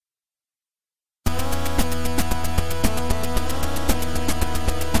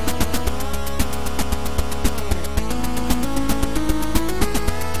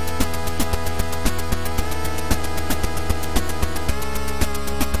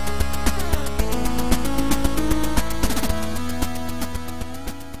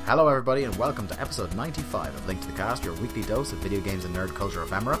Hello everybody and welcome to episode 95 of Link to the Cast, your weekly dose of video games and nerd culture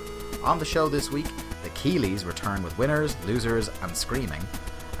ephemera. On the show this week, the Keeleys return with winners, losers and screaming,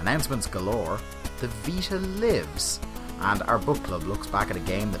 announcements galore, the Vita lives, and our book club looks back at a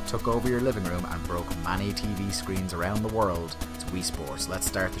game that took over your living room and broke many TV screens around the world. It's Wii Sports. Let's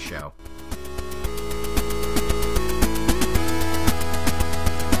start the show.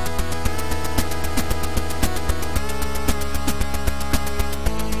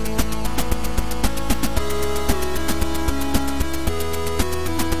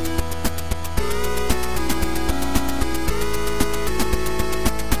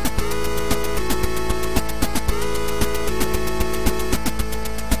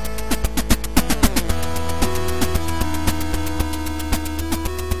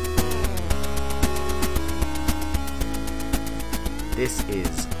 This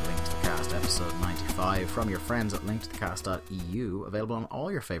is Link to the Cast, episode 95, from your friends at linktothecast.eu, available on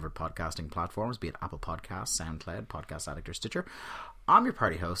all your favourite podcasting platforms, be it Apple Podcasts, SoundCloud, Podcast Addict or Stitcher. I'm your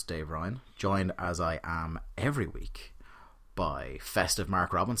party host, Dave Ryan, joined as I am every week by festive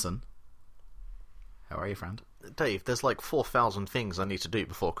Mark Robinson. How are you, friend? Dave, there's like 4,000 things I need to do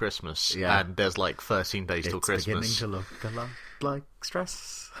before Christmas, and there's like 13 days till Christmas. It's beginning to look a lot like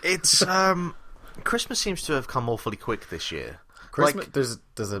stress. It's, Christmas seems to have come awfully quick this year. Christmas,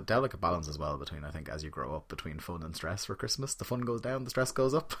 there's a delicate balance as well between, I think, as you grow up, between fun and stress for Christmas. The fun goes down, the stress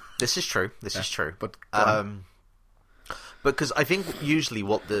goes up. This is true. This is true. But because I think usually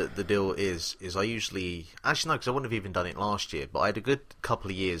what the deal is I usually... Actually, no, because I wouldn't have even done it last year, but I had a good couple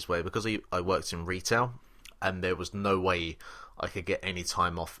of years where, because I worked in retail, and there was no way I could get any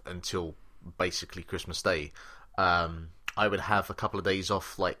time off until basically Christmas Day, I would have a couple of days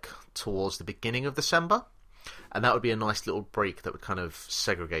off, like, towards the beginning of December. And that would be a nice little break that would kind of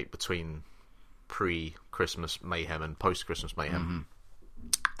segregate between pre-Christmas mayhem and post-Christmas mayhem.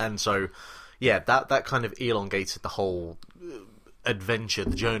 Mm-hmm. And so, yeah, that kind of elongated the whole adventure,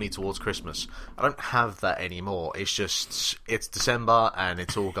 the journey towards Christmas. I don't have that anymore. It's December and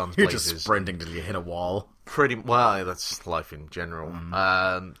it's all guns You're blazes. Just sprinting till you hit a wall. Well, that's life in general.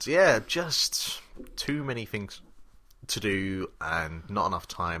 So yeah, just too many things to do and not enough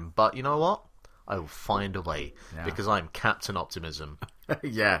time. But you know what? I will find a way, because I'm Captain Optimism.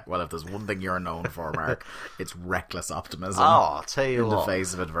 Yeah, well, if there's one thing you're known for, Mark, it's reckless optimism. Oh, I'll tell you what. In the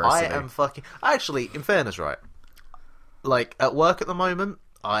face of adversity. I am fucking... Actually, in fairness, right, like, at work at the moment,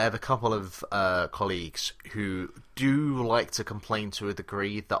 I have a couple of colleagues who do like to complain to a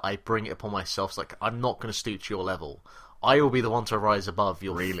degree that I bring it upon myself. It's like, I'm not going to stoop to your level. I will be the one to rise above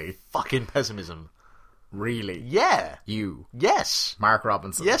your fucking pessimism. Really? Yeah. You? Yes. Mark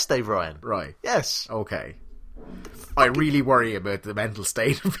Robinson? Yes, Dave Ryan. Right. Yes. Okay. I really worry about the mental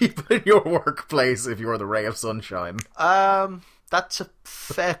state of people in your workplace if you're the ray of sunshine. That's a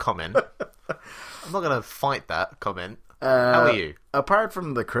fair comment. I'm not going to fight that comment. How are you? Apart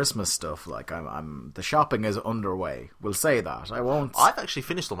from the Christmas stuff, like I'm the shopping is underway. We'll say that. I've actually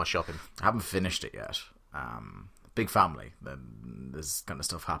finished all my shopping. I haven't finished it yet. Big family. Then this kind of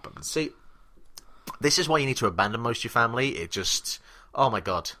stuff happens. See, this is why you need to abandon most of your family. It just... Oh my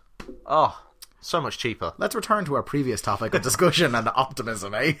god. Oh, so much cheaper. Let's return to our previous topic of discussion and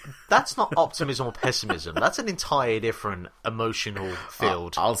optimism, eh? That's not optimism or pessimism. That's an entirely different emotional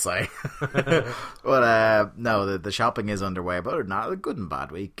field. I'll say. But no, the shopping is underway. But other than that, a good and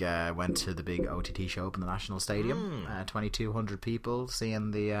bad week. Went to the big OTT show up in the National Stadium. 2,200 people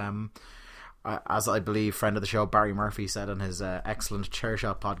seeing the... as I believe friend of the show Barry Murphy said on his excellent Chair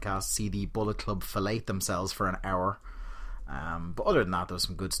Shot podcast, see the Bullet Club fillet themselves for an hour. But other than that, there was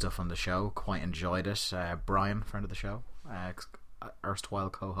some good stuff on the show. Quite enjoyed it. Brian, friend of the show, erstwhile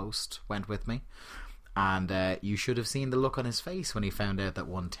co-host, went with me. And you should have seen the look on his face when he found out that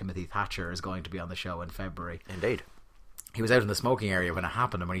one Timothy Thatcher is going to be on the show in February. Indeed. He was out in the smoking area when it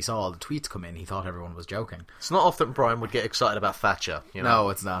happened, and when he saw all the tweets come in, he thought everyone was joking. It's not often Brian would get excited about Thatcher. You know? No,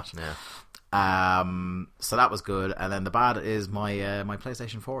 it's not. Yeah. So that was good, and then the bad is my my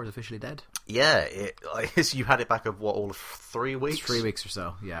PlayStation 4 is officially dead. Yeah, I guess you had it back of all of 3 weeks? 3 weeks or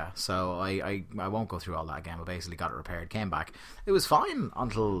so, yeah. So I won't go through all that again, but basically got it repaired, came back. It was fine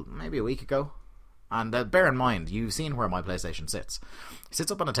until maybe a week ago. And bear in mind, you've seen where my PlayStation sits. It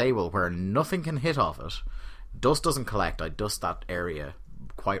sits up on a table where nothing can hit off it. Dust doesn't collect. I dust that area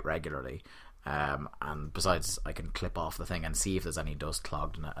quite regularly. And besides, I can clip off the thing and see if there's any dust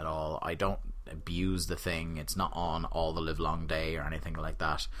clogged in it at all. I don't abuse the thing. It's not on all the live long day or anything like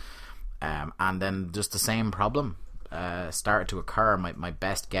that. And then just the same problem started to occur. My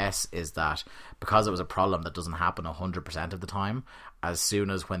best guess is that because it was a problem that doesn't happen 100% of the time, as soon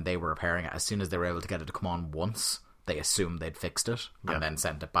as when they were repairing it, as soon as they were able to get it to come on once, they assumed they'd fixed it and then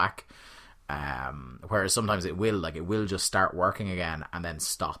sent it back. Whereas sometimes it will just start working again and then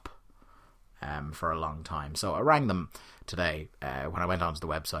stop for a long time. So I rang them today when I went onto the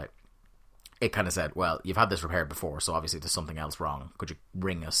website. It kind of said, well, you've had this repaired before, so obviously there's something else wrong. Could you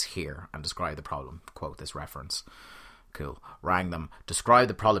ring us here and describe the problem? Quote this reference. Cool. Rang them, described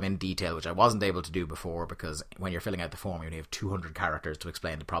the problem in detail, which I wasn't able to do before because when you're filling out the form, you only have 200 characters to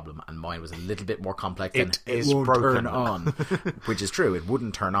explain the problem, and mine was a little bit more complex than it won't turn on, which is true. It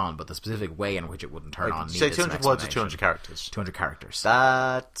wouldn't turn on, but the specific way in which it wouldn't turn on say needed 200 words or 200 characters. 200 characters.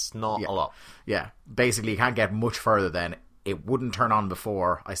 That's not a lot. Yeah. Basically, you can't get much further than it wouldn't turn on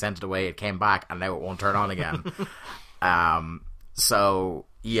before. I sent it away, it came back, and now it won't turn on again. So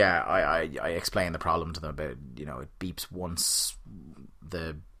yeah, I explained the problem to them about, it beeps once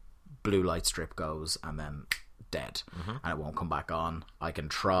the blue light strip goes and then dead, and it won't come back on. I can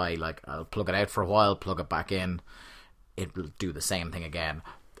try, I'll plug it out for a while, plug it back in, it will do the same thing again.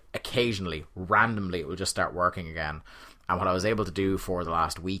 Occasionally, randomly, it will just start working again. And what I was able to do for the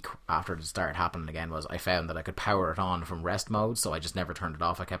last week after it started happening again was I found that I could power it on from rest mode, so I just never turned it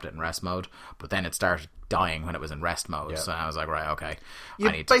off. I kept it in rest mode, but then it started dying when it was in rest mode. So I was like, right, okay. You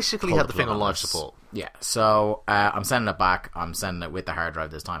I need basically to had the thing on life support. Yeah, so I'm sending it back. I'm sending it with the hard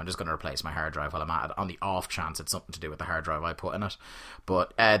drive this time. I'm just going to replace my hard drive while I'm at it, on the off chance it's something to do with the hard drive I put in it.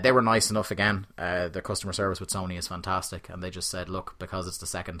 But they were nice enough again. The customer service with Sony is fantastic, and they just said, look, because it's the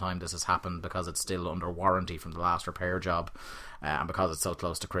second time this has happened, because it's still under warranty from the last repair job, and because it's so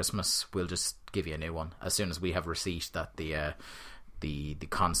close to Christmas, we'll just give you a new one as soon as we have receipt that the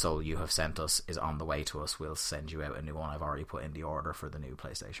console you have sent us is on the way to us. We'll send you out a new one. I've already put in the order for the new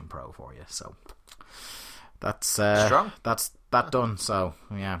PlayStation Pro for you. So that's strong. That's that done. So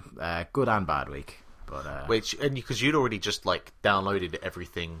yeah, good and bad week. But because you'd already just downloaded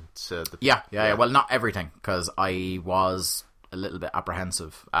everything to the yeah. Well, not everything, because I was a little bit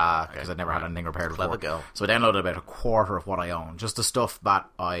apprehensive because I'd never had anything repaired before. Girl. So I downloaded about a quarter of what I own, just the stuff that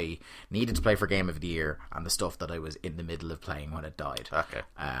I needed to play for Game of the Year and the stuff that I was in the middle of playing when it died. Okay.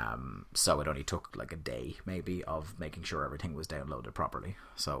 So it only took a day maybe of making sure everything was downloaded properly,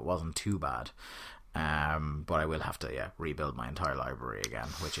 so it wasn't too bad. But I will have to rebuild my entire library again,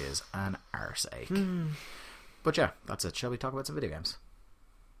 which is an arse ache. But yeah, that's it. Shall we talk about some video games?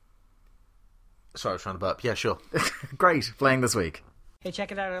 Sorry, I was trying to burp. Yeah, sure. Great. Playing this week. Hey,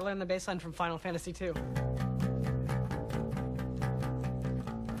 check it out. I learned the baseline from Final Fantasy II.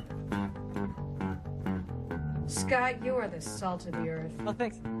 Scott, you are the salt of the earth. Oh,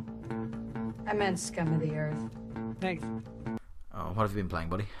 thanks. I meant scum of the earth. Thanks. Oh, what have you been playing,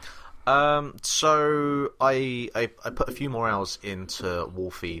 buddy? So I put a few more hours into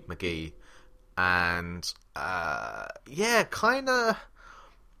Wolfie McGee, and kind of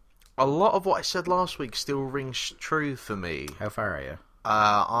a lot of what I said last week still rings true for me. How far are you?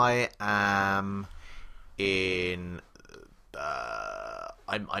 I am in.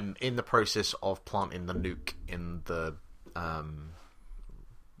 I'm in the process of planting the nuke in the.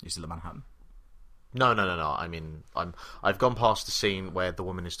 You still in Manhattan? No. I mean, I've gone past the scene where the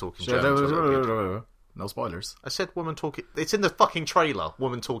woman is talking German to the kid. No spoilers. I said woman talking. It's in the fucking trailer.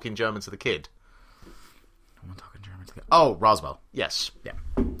 Woman talking German to the kid. Woman talking German to the kid. Oh, Roswell. Yes. Yeah.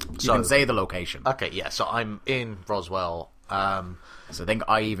 You can say the location. Okay. Yeah. So I'm in Roswell. So I think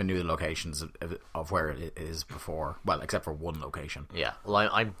I even knew the locations of where it is before. Well, except for one location. Yeah. Well,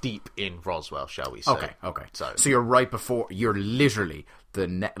 I'm deep in Roswell, shall we say? Okay. So you're right before. You're literally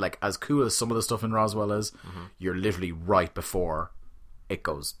as cool as some of the stuff in Roswell is. You're literally right before it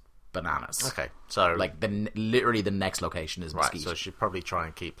goes bananas. Okay. So literally the next location is Mesquite. Right. So I should probably try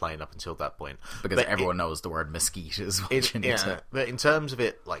and keep playing up until that point because everyone knows the word Mesquite is what you need to. But in terms of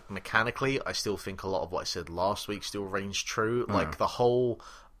it, mechanically, I still think a lot of what I said last week still rings true. Like the whole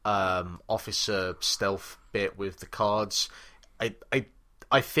officer stealth bit with the cards.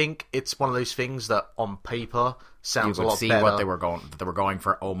 I think it's one of those things that on paper sounds a lot better. You could see what they were going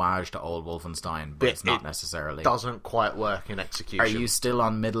for homage to old Wolfenstein, but it's not necessarily. Doesn't quite work in execution. Are you still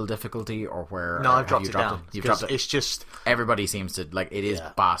on middle difficulty or where? No, I've dropped it down. You've dropped it. It's just everybody seems to it is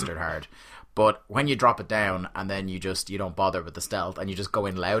bastard hard. But when you drop it down and then you don't bother with the stealth and you just go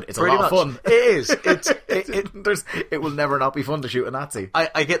in loud, it's pretty a lot of fun. It is. It will never not be fun to shoot a Nazi.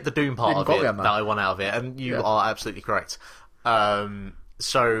 I get the Doom part of it that I want out of it, and you are absolutely correct.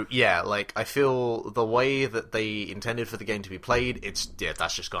 So yeah, I feel the way that they intended for the game to be played,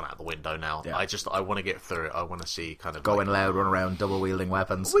 that's just gone out the window now. Yeah. I want to get through it. I want to see kind of going loud, run around, double wielding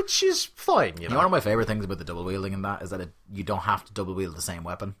weapons, which is fine. You know, one of my favorite things about the double wielding in that is that you don't have to double wield the same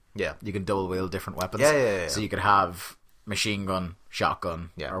weapon. Yeah, you can double wield different weapons. Yeah. So you could have machine gun,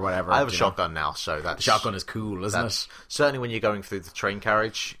 shotgun, Yeah, or whatever. I have a you know. shotgun now, so that's Shotgun is cool, isn't that's it? certainly when you're going through the train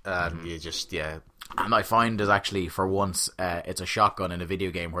carriage. Mm-hmm. You just And I find is actually for once it's a shotgun in a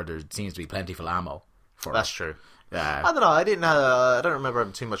video game where there seems to be plentiful ammo. For that's it. true. Yeah. I don't know. I don't remember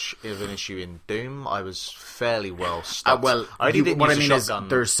having too much of an issue in Doom. I was fairly well stocked. Well, I only didn't what I use mean a is shotgun.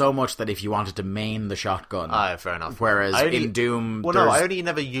 there's so much that if you wanted to main the shotgun, Fair enough. whereas I only- in Doom, Well, no, there's- I only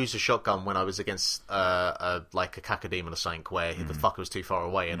never used a shotgun when I was against like a Cacodemon or something where the fucker was too far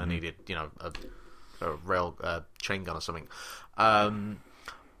away and I needed, a rail chain gun or something.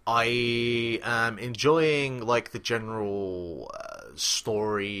 I am enjoying like the general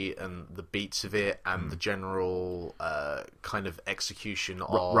story and the beats of it, and the general kind of execution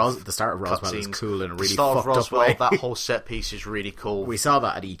of the start of Roswell is cutscenes. cool in a The really start of fucked up Roswell, way. that whole set piece is really cool. we saw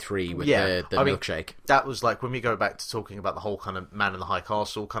that at E3 with the I mean, milkshake. that was like when we go back to talking about the whole kind of Man in the High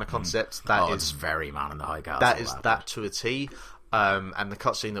Castle kind of concept. That Oh, is it's very Man in the High Castle. that is that to a T. And the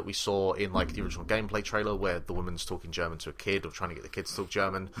cutscene that we saw in like the original gameplay trailer, where the woman's talking German to a kid or trying to get the kid to talk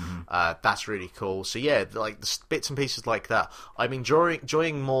German, that's really cool. So yeah, like the bits and pieces like that, I'm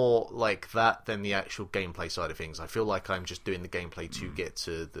enjoying more like that than the actual gameplay side of things. I feel like I'm just doing the gameplay to get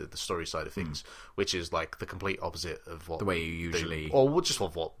to the story side of things, which is like the complete opposite of what The way you usually- Doom, or just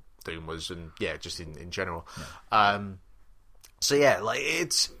what Doom was, and yeah, just in general. So yeah, like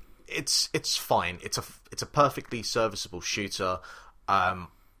it's fine. It's a perfectly serviceable shooter.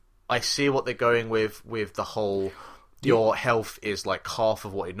 I see what they're going with the whole. Your health is like half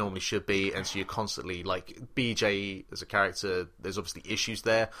of what it normally should be, and so you're constantly like BJ as a character. There's obviously issues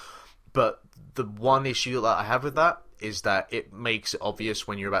there, but the one issue that I have with that is that it makes it obvious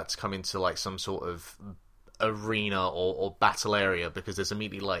when you're about to come into like some sort of arena or battle area, because there's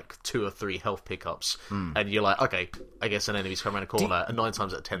immediately like 2 or 3 health pickups, and you're like, okay, I guess an enemy's coming around a corner, and 9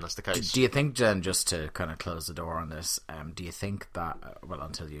 times out of 10 that's the case. Do you think, Jen, just to kind of close the door on this, do you think that, well,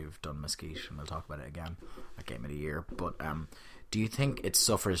 until you've done Mesquite, and we'll talk about it again, a game of the year, but do you think it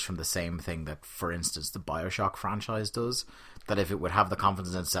suffers from the same thing that, for instance, the Bioshock franchise does? That if it would have the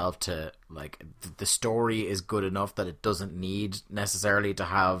confidence in itself to, like, the story is good enough that it doesn't need necessarily to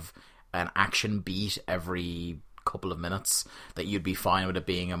have an action beat every couple of minutes, that you'd be fine with it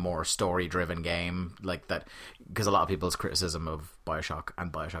being a more story driven game like that? Because a lot of people's criticism of Bioshock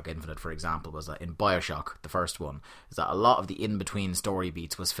and Bioshock Infinite, for example, was that in Bioshock, the first one, is that a lot of the in between story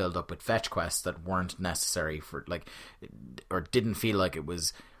beats was filled up with fetch quests that weren't necessary for, like, or didn't feel like it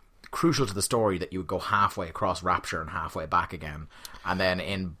was crucial to the story, that you would go halfway across Rapture and halfway back again. And then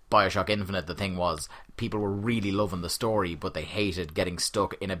in Bioshock Infinite, the thing was, people were really loving the story, but they hated getting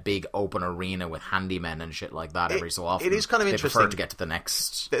stuck in a big open arena with handymen and shit like that every so often. It is kind of they interesting. prefer to get to the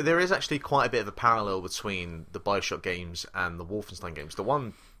next. There is actually quite a bit of a parallel between the Bioshock games and the Wolfenstein games. The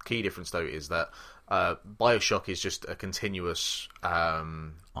one key difference, though, is that Bioshock is just a continuous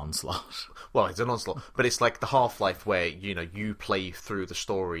onslaught. Well, it's an onslaught, but it's like the Half-Life where, you play through the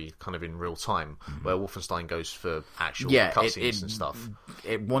story kind of in real time, where Wolfenstein goes for actual cutscenes and stuff.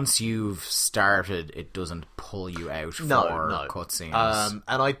 Once you've started, it doesn't pull you out for cutscenes.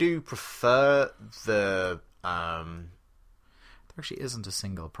 And I do prefer the... There actually isn't a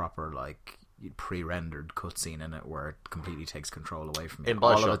single proper, like, pre-rendered cutscene in it where it completely takes control away from you. In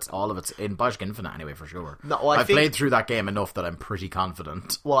Bioshock. All of it's in Bioshock Infinite anyway, for sure. No, I've played through that game enough that I'm pretty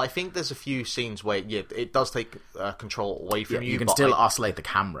confident. Well, I think there's a few scenes where it does take control away from you. You can still oscillate the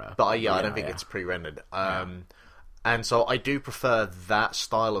camera. But I don't think it's pre-rendered. And so I do prefer that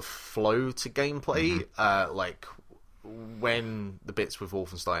style of flow to gameplay. Like when the bits with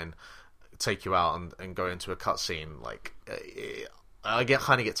Wolfenstein take you out and go into a cutscene, like I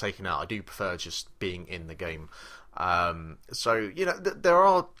kind of get taken out. I do prefer just being in the game. So there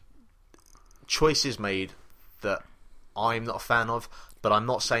are choices made that I'm not a fan of, but I'm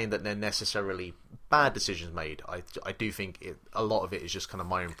not saying that they're necessarily bad decisions made. I do think a lot of it is just kind of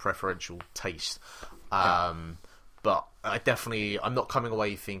my own preferential taste. But I'm not coming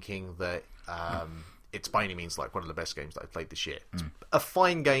away thinking that it's by any means like one of the best games that I've played this year. It's a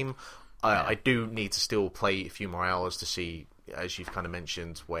fine game. I do need to still play a few more hours to see, as you've kind of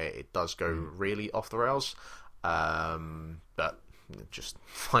mentioned, where it does go really off the rails. But just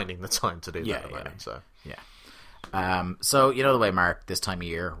finding the time to do that at the moment. So the way, Mark, this time of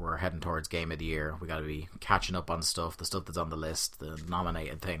year we're heading towards Game of the Year. We got to be catching up on the stuff that's on the list, the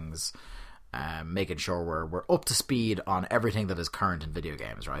nominated things, making sure we're up to speed on everything that is current in video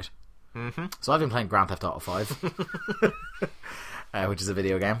games, right? Mm-hmm. So I've been playing Grand Theft Auto 5, which is a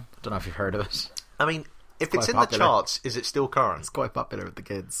video game. Don't know if you've heard of it. I mean, if it's in popular. the charts, is it still current? It's quite popular with the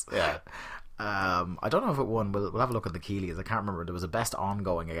kids. Yeah. I don't know if it won. We'll have a look at the Keelys. I can't remember. There was a best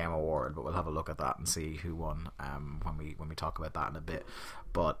ongoing game award, but we'll have a look at that and see who won when we talk about that in a bit.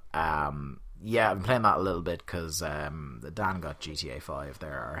 But yeah, I've been playing that a little bit because Dan got GTA 5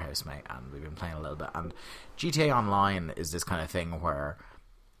 there, our housemate, and we've been playing a little bit. And GTA Online is this kind of thing where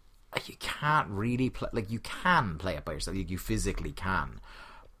you can't really play. Like, you can play it by yourself. You physically can,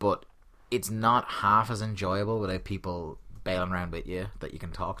 but it's not half as enjoyable without people bailing around with you that you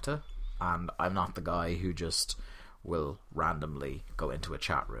can talk to. And I'm not the guy who just will randomly go into a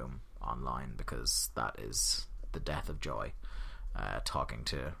chat room online, because that is the death of joy, talking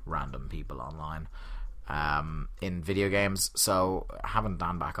to random people online in video games. So having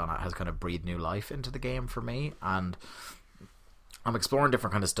Dan back on it has kind of breathed new life into the game for me, and I'm exploring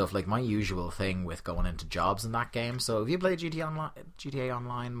different kind of stuff, like my usual thing with going into jobs in that game. So have you played GTA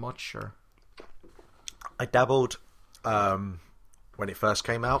Online much? Or I dabbled when it first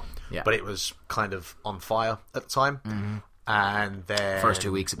came out, yeah, but it was kind of on fire at the time. Mm-hmm. And then first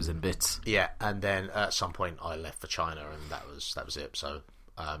 2 weeks it was in bits. Yeah, and then at some point I left for China, and that was it. So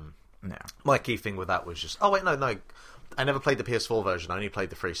Yeah. my key thing with that was just, oh wait, no, I never played the PS4 version. I only played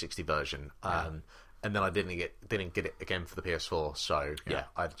the 360 version, and then I didn't get it again for the PS4. So yeah,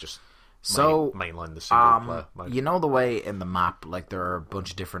 I just mainline the single player mode. You know the way in the map, like, there are a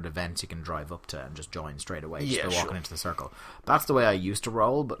bunch of different events you can drive up to and just join straight away, just by walking into the circle. That's the way I used to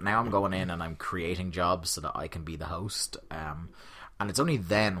roll, but now I'm going in and I'm creating jobs so that I can be the host. And it's only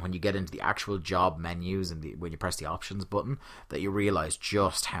then, when you get into the actual job menus and when you press the options button, that you realise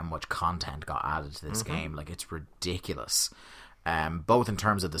just how much content got added to this game. Like, it's ridiculous. Both in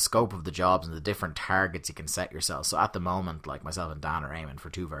terms of the scope of the jobs and the different targets you can set yourself. So at the moment, like, myself and Dan are aiming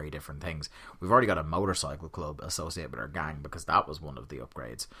for two very different things. We've already got a motorcycle club associated with our gang, because that was one of the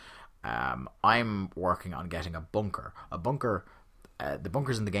upgrades. I'm working on getting a bunker. The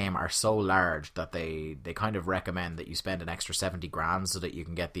bunkers in the game are so large that they kind of recommend that you spend an extra 70 grand so that you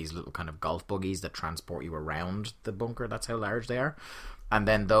can get these little kind of golf buggies that transport you around the bunker. That's how large they are. And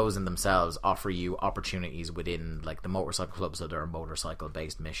then those in themselves offer you opportunities within, like, the motorcycle clubs. So there are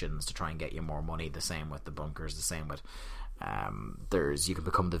motorcycle-based missions to try and get you more money. The same with the bunkers. The same with you can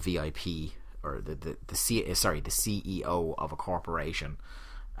become the VIP, or the CEO of a corporation,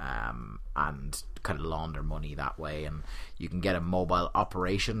 and kind of launder money that way. And you can get a mobile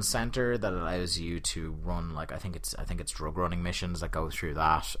operations center that allows you to run, like, I think it's drug running missions that go through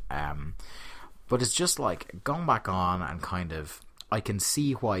that. But it's just like going back on and kind of, I can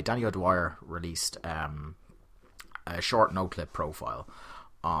see why Danny O'Dwyer released a short no-clip profile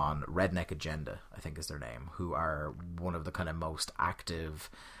on Redneck Agenda, I think is their name, who are one of the kind of most active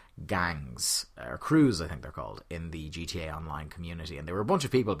gangs, or crews I think they're called, in the GTA Online community. And they were a bunch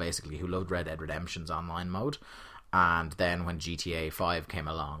of people basically who loved Red Dead Redemption's online mode, and then when GTA 5 came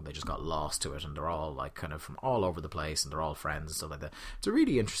along, they just got lost to it, and they're all, like, kind of from all over the place, and they're all friends and stuff like that. It's a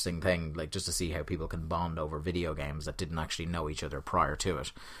really interesting thing, like, just to see how people can bond over video games that didn't actually know each other prior to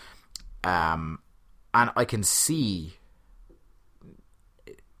it. And I can see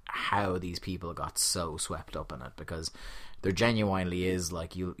how these people got so swept up in it, because there genuinely is,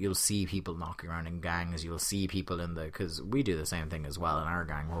 like, you'll see people knocking around in gangs. You'll see people because we do the same thing as well in our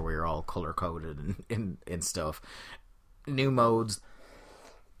gang, where we're all color coded in stuff. New modes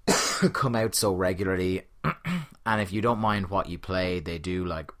come out so regularly, and if you don't mind what you play, they do,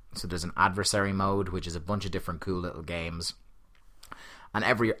 like, so there's an adversary mode, which is a bunch of different cool little games. And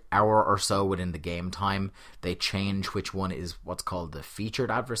every hour or so within the game time, they change which one is what's called the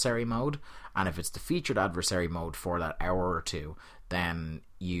featured adversary mode. And if it's the featured adversary mode for that hour or two, then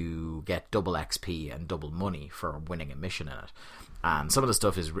you get double XP and double money for winning a mission in it. And some of the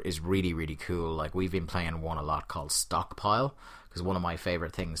stuff is really, really cool. Like, we've been playing one a lot called Stockpile, because one of my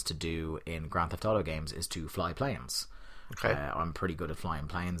favourite things to do in Grand Theft Auto games is to fly planes. Okay. I'm pretty good at flying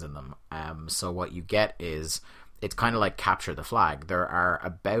planes in them. So what you get is, it's kind of like capture the flag. There are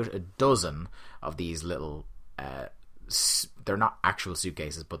about a dozen of these little, they're not actual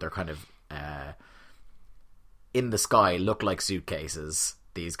suitcases, but they're kind of in the sky, look like suitcases.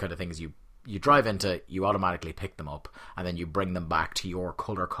 These kind of things you drive into, you automatically pick them up, and then you bring them back to your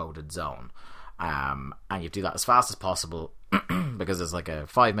color-coded zone. And you do that as fast as possible, because there's like a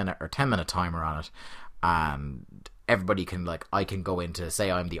 5-minute or 10-minute timer on it, and everybody can, like, I can go into, say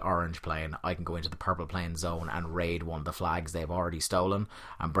I'm the orange plane, I can go into the purple plane zone and raid one of the flags they've already stolen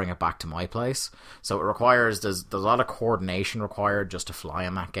and bring it back to my place. So it requires, there's a lot of coordination required just to fly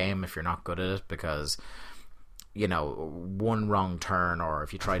in that game if you're not good at it, because, you know, one wrong turn, or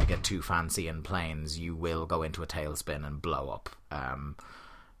if you try to get too fancy in planes, you will go into a tailspin and blow up.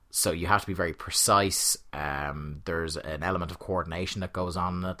 So you have to be very precise. There's an element of coordination that goes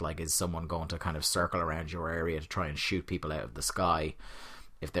on in it. Like, is someone going to kind of circle around your area to try and shoot people out of the sky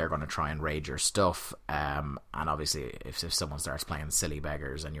if they're going to try and raid your stuff? And obviously, if someone starts playing silly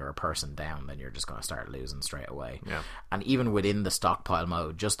beggars and you're a person down, then you're just going to start losing straight away. Yeah. And even within the stockpile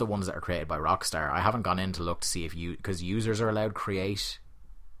mode, just the ones that are created by Rockstar, I haven't gone in to look to see if because users are allowed to create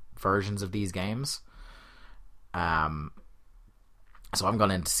versions of these games. So I'm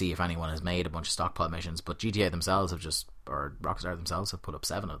going in to see if anyone has made a bunch of stockpile missions, but GTA themselves or Rockstar themselves have put up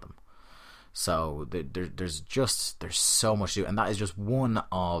 7 of them. So there's so much to do, and that is just one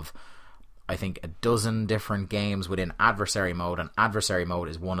of, I think, a dozen different games within adversary mode, and adversary mode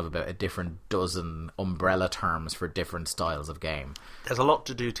is one of about a different dozen umbrella terms for different styles of game. There's a lot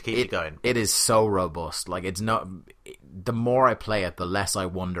to do to keep you going. It is so robust. Like, it's not. The more I play it, the less I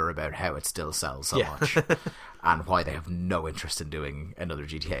wonder about how it still sells so much, and why they have no interest in doing another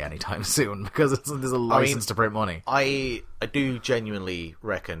GTA anytime soon, because there's a license to print money. I do genuinely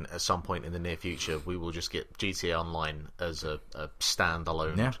reckon at some point in the near future we will just get GTA Online as a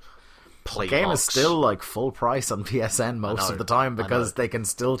standalone. The game is still like full price on PSN most of the time because they can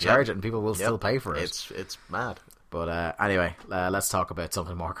still charge it and people will still pay for it. It's mad. But anyway, let's talk about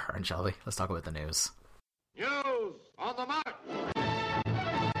something more current, shall we? Let's talk about the news. News on the mark.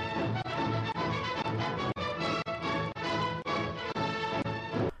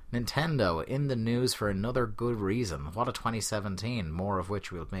 Nintendo in the news for another good reason. What a 2017, more of which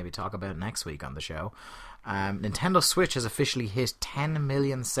we'll maybe talk about next week on the show. Nintendo Switch has officially hit 10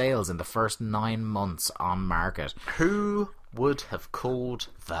 million sales in the first 9 months on market. Who would have called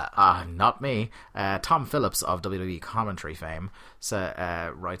that? Not me. Tom Phillips of WWE commentary fame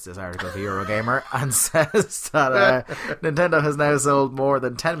writes this article for Eurogamer and says that Nintendo has now sold more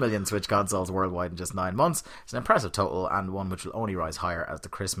than 10 million Switch consoles worldwide in just 9 months. It's an impressive total, and one which will only rise higher as the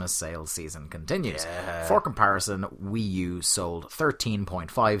Christmas sales season continues. For comparison, Wii U sold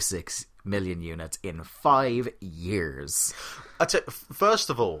 13.56 million units in 5 years. First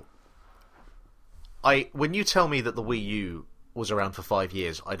of all, when you tell me that the Wii U was around for 5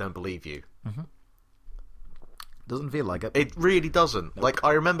 years, I don't believe you. Mm-hmm. Doesn't feel like it. It really doesn't. Nope. Like,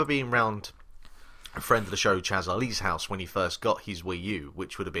 I remember being round a friend of the show, Chaz Ali's house, when he first got his Wii U,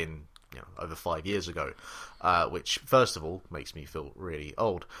 which would have been over 5 years ago, which, first of all, makes me feel really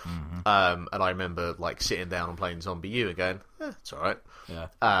old. Mm-hmm. And I remember like sitting down and playing Zombie U and going, it's alright.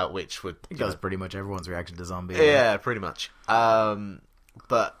 Yeah. Which would... I think that's pretty much everyone's reaction to Zombie. Yeah, pretty much.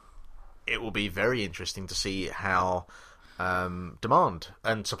 But it will be very interesting to see how demand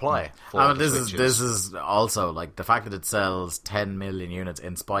and supply for this is also like the fact that it sells 10 million units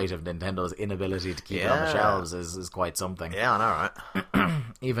in spite of Nintendo's inability to keep it on the shelves is quite something. Yeah, I know, right?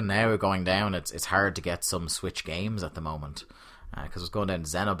 Even now going down, it's hard to get some Switch games at the moment because it's going down.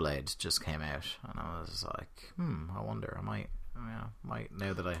 Xenoblade just came out and I was like, I wonder, I might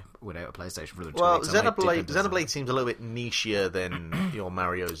now that without a PlayStation for the 2 well, weeks, Xenoblade seems a little bit nichier than your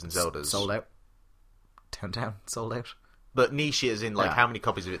Marios and Zeldas. Sold out. Downtown sold out. But niche is in how many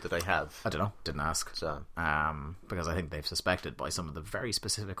copies of it do they have? I don't know. Didn't ask. So, because I think they've suspected by some of the very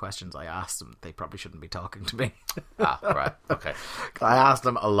specific questions I asked them, they probably shouldn't be talking to me. Right. Okay. I asked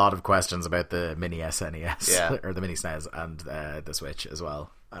them a lot of questions about the mini SNES, or the mini SNES, and the Switch as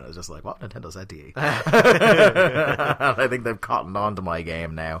well. And I was just like, what Nintendo said to you? I think they've cottoned on to my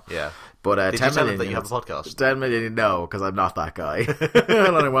game now. Yeah. But Did 10 you tell million them that you have units, a podcast? 10 million, no, because I'm not that guy.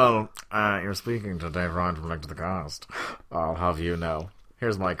 Like, well, you're speaking to Dave Ryan from Link to the Cast. I'll have you know.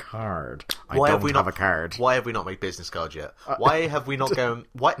 Here's my card. I don't have a card. Why have we not made business cards yet? Why have we not gone...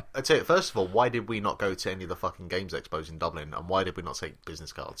 I'd say, first of all, why did we not go to any of the fucking games expos in Dublin? And why did we not take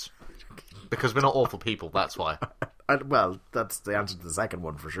business cards? Because we're not awful people, that's why. Well, that's the answer to the second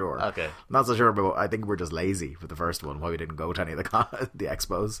one for sure. Okay. I'm not so sure, but I think we're just lazy with the first one, why we didn't go to any of the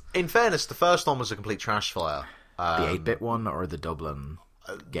expos. In fairness, the first one was a complete trash fire. The 8-bit one or the Dublin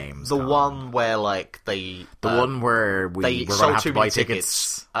games? The one where, like, they... The one where we were going to have to buy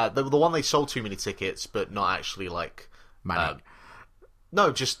tickets. The one they sold too many tickets, but not actually, like... Many. No,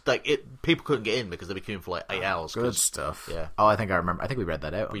 just, like, people couldn't get in because they'd be queuing for, like, 8 hours. Good stuff. Yeah. Oh, I think I remember. I think we read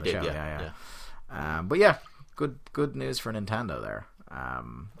that out on the show. Yeah. But yeah, good news for Nintendo there.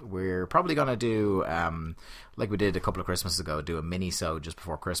 We're probably going to do, like we did a couple of Christmases ago, do a mini-sode just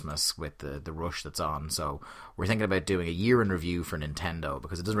before Christmas with the rush that's on. So we're thinking about doing a year in review for Nintendo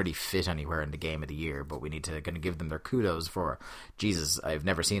because it doesn't really fit anywhere in the game of the year, but we need to kind of give them their kudos for, Jesus, I've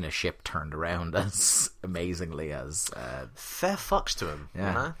never seen a ship turned around as amazingly as... fair fucks to him. Yeah,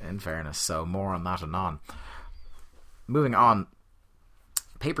 you know? In fairness. So more on that anon. Moving on,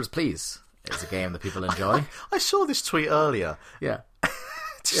 Papers, Please is a game that people enjoy. I saw this tweet earlier. Yeah.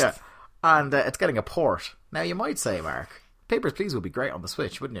 Yeah. And it's getting a port. Now, you might say, Mark, Papers, Please would be great on the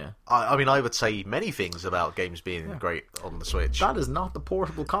Switch, wouldn't you? I mean, I would say many things about games being great on the Switch. That is not the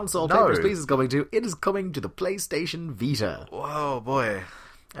portable console No. Papers, Please is coming to. It is coming to the PlayStation Vita. Whoa, boy.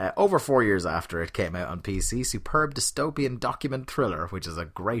 Over 4 years after it came out on PC, superb dystopian document thriller, which is a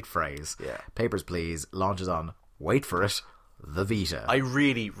great phrase. Yeah. Papers, Please launches on, wait for it, the Vita. I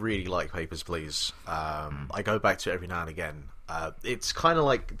really, really like Papers, Please. I go back to it every now and again. It's kind of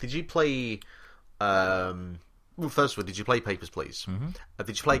like, did you play... well, first of all, did you play Papers, Please? Mm-hmm.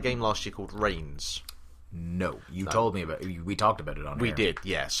 Did you play a game last year called Reigns? No, you told me about it. We talked about it on We here. did,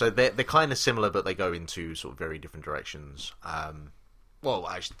 yeah. So they're kind of similar, but they go into sort of very different directions. Well,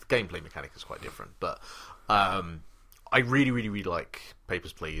 actually, the gameplay mechanic is quite different, but I really, really, really like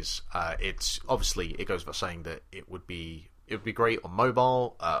Papers, Please. It's obviously, it goes without saying that it would be great on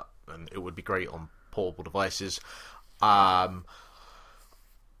mobile, and it would be great on portable devices.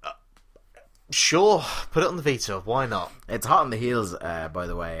 Sure, put it on the Vita. Why not? It's hot on the heels, by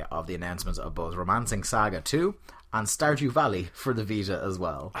the way, of the announcements of both Romancing Saga 2 and Stardew Valley for the Vita as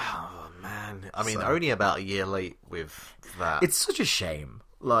well. Oh man, I mean, only about a year late with that. It's such a shame.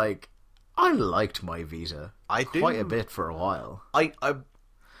 Like, I liked my Vita I do. quite a bit for a while. I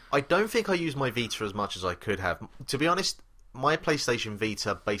don't think I used my Vita as much as I could have. To be honest, my PlayStation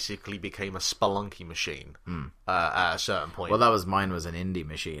Vita basically became a Spelunky machine at a certain point. Well, mine was an indie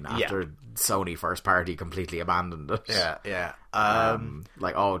machine after Sony first party completely abandoned it. yeah.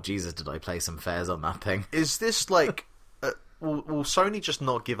 Like, oh Jesus, did I play some Fez on that thing? Is this like... will Sony just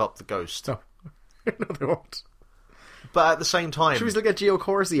not give up the Ghost? No, no, they won't. But at the same time... Should we look at Geo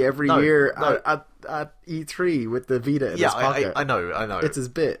Corsi every year at E3 with the Vita in his pocket? I know. It's his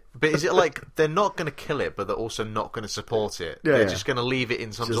bit. But is it like they're not going to kill it, but they're also not going to support it? Yeah, they're yeah. just going to leave it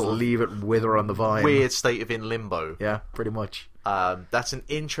in some Just sort of leave it wither on the vine. weird state of in limbo. Yeah, pretty much. That's an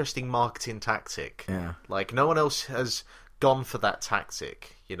interesting marketing tactic. Yeah. Like, no one else has gone for that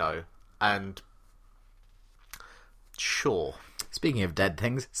tactic, you know? And... Sure. Speaking of dead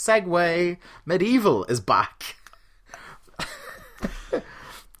things, segue. Medieval is back.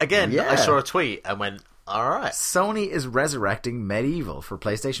 Again, Yeah. I saw a tweet and went, alright. Sony is resurrecting Medieval for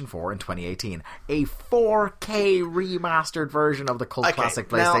PlayStation 4 in 2018. A 4K remastered version of the cult Okay,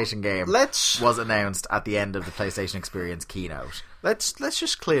 classic now, PlayStation game was announced at the end of the PlayStation Experience keynote. Let's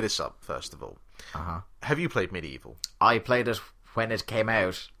just clear this up, first of all. Have you played Medieval? I played it when it came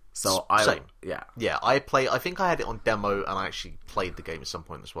out, so Same. Yeah. Yeah, I think I had it on demo and I actually played the game at some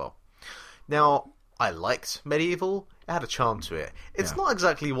point as well. Now, I liked Medieval. It had a charm to it. It's not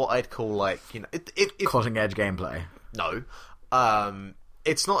exactly what I'd call, like, you know... Cutting edge gameplay. No.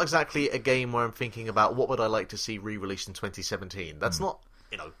 It's not exactly a game where I'm thinking about what would I like to see re-released in 2017. That's not,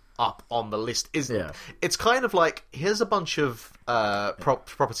 you know, up on the list. It's kind of like, here's a bunch of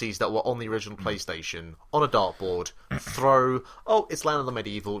properties that were on the original PlayStation on a dartboard. It's Land of the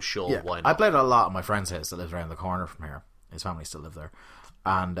Medieval, sure, Yeah. why not? I played it a lot at my friend's house that lives around the corner from here. His family still live there.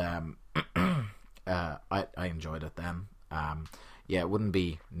 And I enjoyed it then. It wouldn't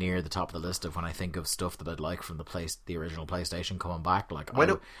be near the top of the list of when I think of stuff that I'd like from the original PlayStation coming back. Like,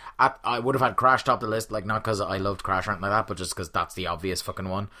 I would have had Crash top the list, like, not because I loved Crash or anything like that, but just because that's the obvious fucking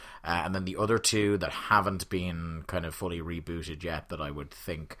one. And then the other two that haven't been kind of fully rebooted yet that I would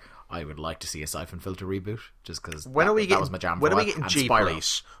think I would like to see a Siphon Filter reboot, just because that was my jam. When for are we a while. getting And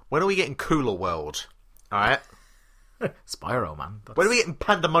G-Police? When are we getting Cooler World? Alright? Spyro, man. When are we getting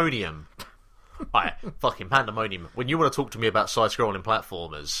Pandemonium? Alright, fucking Pandemonium. When you want to talk to me about side-scrolling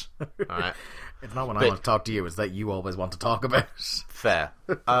platformers, alright? It's not when I want to talk to you, it's that you always want to talk about. Fair.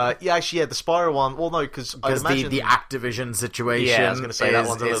 The Spyro one, well, no, because I Because imagine... the Activision situation Yeah, I was gonna say, that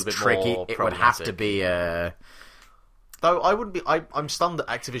one's a little bit tricky. more It would have to problematic. be Though I wouldn't be... I'm stunned that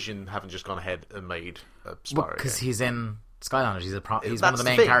Activision haven't just gone ahead and made a Spyro because game. he's in Skylanders. He's one That's of the the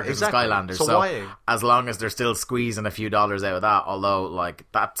main thing, characters exactly. in Skylanders. So So, why- as long as they're still squeezing a few dollars out of that, although like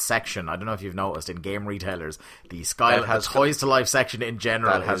that section, I don't know if you've noticed in game retailers, the Toys to Life section in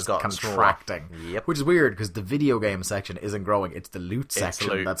general that has is gotten contracting. smaller. Yep. Which is weird because the video game section isn't growing; it's the loot section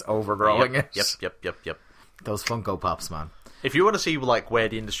loot. that's overgrowing Yep, it. Yep. Those Funko Pops, man. If you want to see like where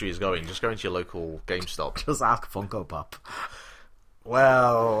the industry is going, just go into your local GameStop. Just ask Funko Pop.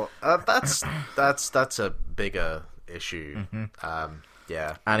 Well, that's a bigger issue.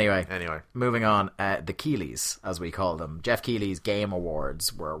 Yeah. Anyway, Moving on. The Keighley's, as we call them, Jeff Keighley's Game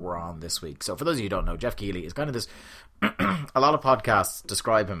Awards were on this week. So for those of you who don't know, Jeff Keighley is kind of this. A lot of podcasts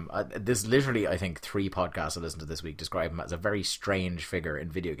describe him. This literally, I think, 3 podcasts I listened to this week describe him as a very strange figure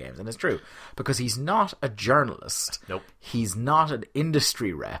in video games, and it's true because he's not a journalist. Nope. He's not an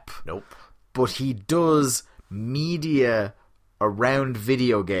industry rep. Nope. But he does media around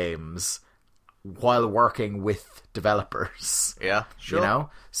video games while working with developers. Yeah, sure. You know?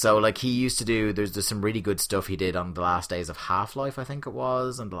 So, like, he used to do... There's some really good stuff he did on the last days of Half-Life, I think it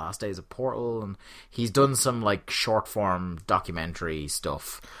was, and the last days of Portal, and he's done some, like, short-form documentary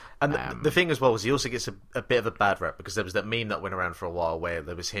stuff. And the thing as well is he also gets a bit of a bad rep, because there was that meme that went around for a while where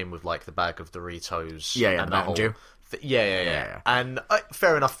there was him with, like, the bag of Doritos. Yeah, and the Mountain Dew. Yeah. And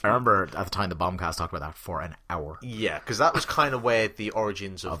fair enough. I remember at the time the Bombcast talked about that for an hour. Yeah, because that was kind of where the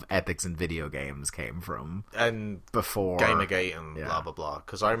origins Of ethics in video games came from. and Before... Gamergate and Yeah. blah blah blah.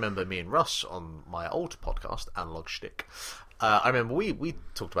 Because I remember me and Russ on my old podcast, Analog Shtick. I remember we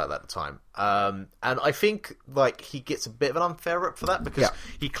talked about that at the time, and I think like he gets a bit of an unfair rep for that because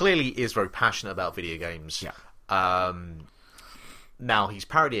he clearly is very passionate about video games. Yeah. Now his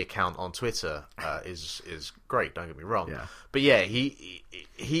parody account on Twitter is great. Don't get me wrong. Yeah. But yeah, he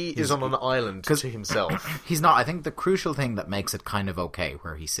is on an island to himself. He's not... I think the crucial thing that makes it kind of okay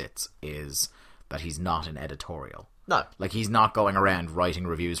where he sits is that he's not an editorial. No. Like, he's not going around writing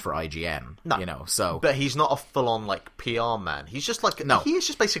reviews for IGN. No. You know, so... But he's not a full-on, like, PR man. He's just like... No. He is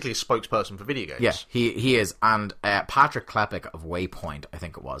just basically a spokesperson for video games. Yeah, he is. And Patrick Klepek of Waypoint, I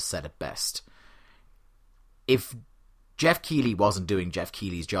think it was, said it best. If Jeff Keighley wasn't doing Jeff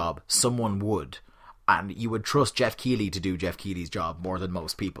Keighley's job, someone would. And you would trust Jeff Keighley to do Jeff Keighley's job more than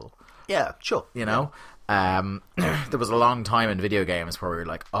most people. Yeah, sure. You know? There was a long time in video games where we were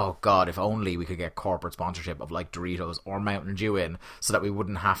like, oh god, if only we could get corporate sponsorship of like Doritos or Mountain Dew in so that we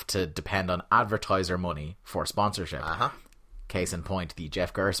wouldn't have to depend on advertiser money for sponsorship. Case in point, the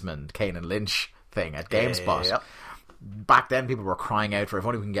Jeff Gersman, Kane and Lynch thing at GameSpot. Yep. Back then people were crying out for if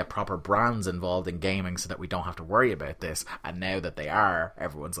only we can get proper brands involved in gaming so that we don't have to worry about this, and now that they are,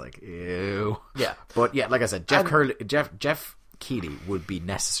 everyone's like, ew. Yeah. But yeah, like I said, Jeff Keighley would be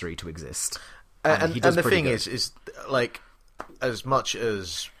necessary to exist. And the thing is like, as much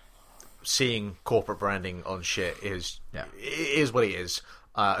as seeing corporate branding on shit is what it is,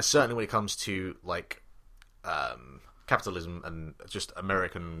 certainly when it comes to like capitalism and just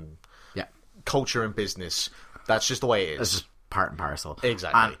American culture and business, that's just the way it is. It's just part and parcel.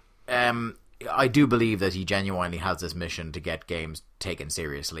 Exactly. And I do believe that he genuinely has this mission to get games taken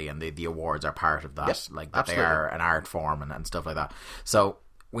seriously, and the awards are part of that. Yep, like, that absolutely. they are an art form and stuff like that. So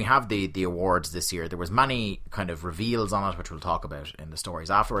we have the awards this year. There was many kind of reveals on it, which we'll talk about in the stories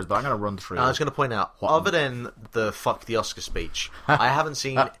afterwards, but I'm going to run through. I was going to point out, other than the fuck the Oscar speech, I haven't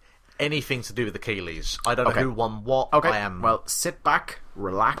seen anything to do with the Keighleys. I don't know who won what. Okay. Well, sit back,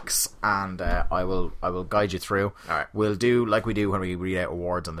 relax, and I will guide you through. All right. We'll do like we do when we read out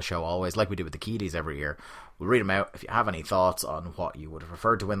awards on the show, always, like we do with the Keighleys every year. We'll read them out. If you have any thoughts on what you would have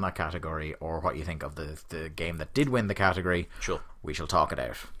preferred to win that category, or what you think of the game that did win the category, sure, we shall talk it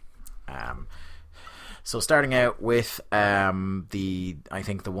out. So starting out with I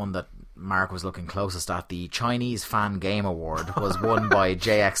think the one that Mark was looking closest at, the Chinese Fan Game Award, was won by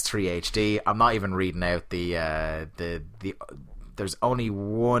JX3HD. I'm not even reading out the there's only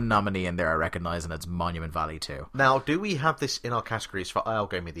one nominee in there I recognise, and it's Monument Valley 2. Now, do we have this in our categories for IL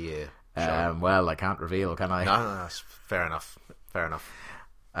Game of the Year? Well, I can't reveal, can I? No, that's fair enough.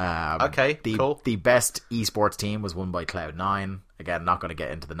 Okay, cool. The best esports team was won by Cloud9. Again, not going to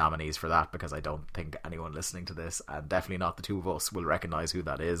get into the nominees for that because I don't think anyone listening to this, and definitely not the two of us, will recognise who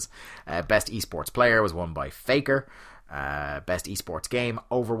that is. Best esports player was won by Faker. Best esports game,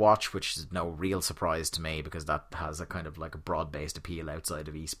 Overwatch, which is no real surprise to me because that has a kind of like a broad-based appeal outside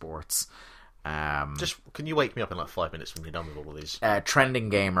of esports. Just, can you wake me up in like 5 minutes when you're done with all of these? Trending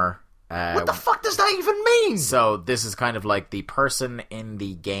Gamer. What the fuck does that even mean? So this is kind of like the person in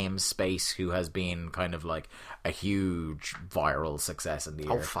the game space who has been kind of like a huge viral success in the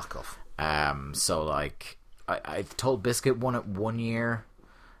year. Oh, fuck off. So like I told Biscuit won it 1 year.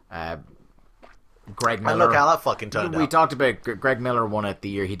 Greg Miller. And look how that fucking turned out. We talked about Greg Miller won it the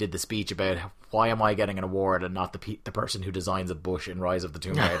year he did the speech about why am I getting an award and not the person who designs a bush in Rise of the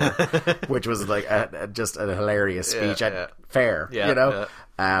Tomb Raider, which was like just a hilarious speech. Fair, you know.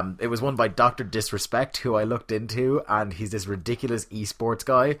 Yeah. It was won by Dr. Disrespect, who I looked into, and he's this ridiculous esports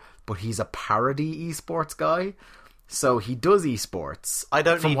guy, but he's a parody esports guy. So he does esports.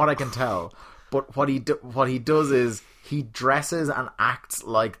 From what I can tell, but what he does is he dresses and acts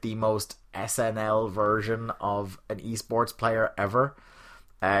like the most SNL version of an esports player ever.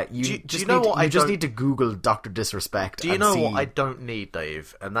 You just need to Google Dr. Disrespect. Do you know what I don't need,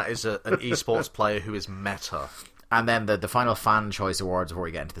 Dave? And that is an esports player who is meta. And then the final Fan Choice Awards, before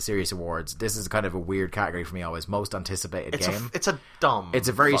we get into the serious awards, this is kind of a weird category for me always. Most anticipated game. It's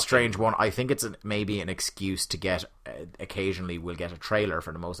a very strange one. I think it's maybe an excuse to get occasionally we'll get a trailer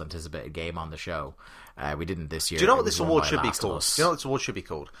for the most anticipated game on the show. We didn't this year. Do you know It what was this won award by should be Last of called? Us. Do you know what this award should be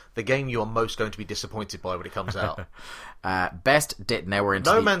called? The game you are most going to be disappointed by when it comes out. Now we're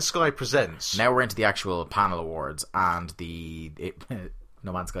into No Man's Sky presents. Now we're into the actual panel awards, and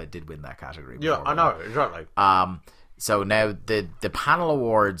No Man's Sky did win that category. Yeah, before, I know, exactly. So now the panel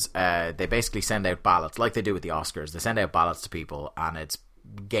awards, they basically send out ballots like they do with the Oscars. They send out ballots to people, and it's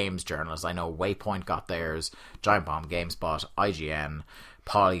games journalists. I know Waypoint got theirs, Giant Bomb, GameSpot, IGN,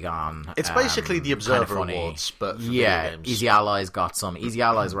 Polygon. It's basically the Observer Kinda Funny. Awards, but for video games. Easy Allies got some. Easy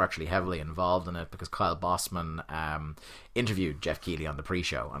Allies were actually heavily involved in it because Kyle Bossman interviewed Jeff Keighley on the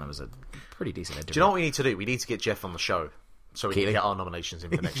pre-show, and it was a pretty decent interview. Do you know what we need to do? We need to get Jeff on the show so we Keighley? can get our nominations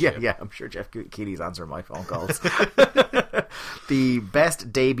in for next Yeah, year. yeah, I'm sure Jeff Keighley's answering my phone calls. The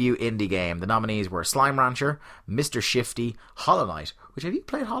best debut indie game. The nominees were Slime Rancher, Mr. Shifty, Hollow Knight. Which, have you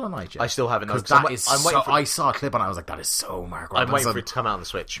played Hollow Knight yet? I still haven't. No, Because 'cause that is I'm waiting for I saw a clip and I was like, that is so Mark I'm waiting Robinson. for it to come out on the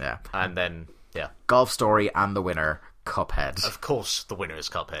Switch. Yeah. And then, yeah. Golf Story and the winner, Cuphead. Of course, the winner is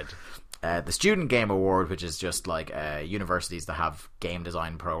Cuphead. The Student Game Award, which is just like universities that have game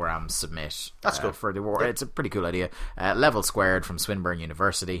design programs submit That's good. for the award. It's a pretty cool idea. Level Squared from Swinburne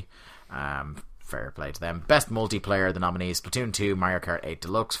University. Fair play to them. Best multiplayer, the nominees: Splatoon 2, Mario Kart 8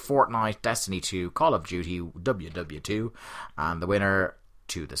 Deluxe, Fortnite, Destiny 2, Call of Duty, WW2, and the winner,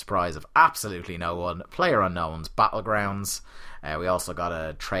 to the surprise of absolutely no one, PlayerUnknown's Battlegrounds. We also got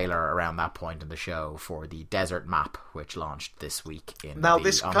a trailer around that point in the show for the Desert Map, which launched this week on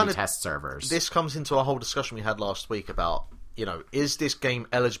the test servers. This comes into a whole discussion we had last week about, is this game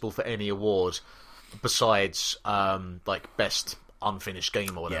eligible for any award besides like best unfinished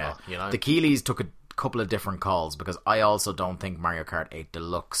game or whatever? The Keeleys took a couple of different calls, because I also don't think Mario Kart 8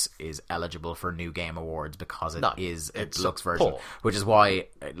 Deluxe is eligible for New Game Awards because it's a deluxe version, which is why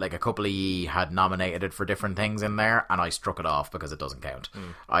like a couple of ye had nominated it for different things in there, and I struck it off because it doesn't count.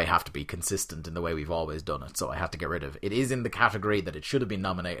 I have to be consistent in the way we've always done it, so I had to get rid of it. Is in the category that it should have been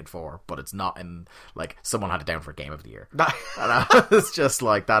nominated for, but it's not in, like, someone had it down for Game of the Year. And I was just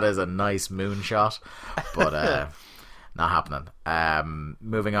like, that is a nice moonshot, but not happening.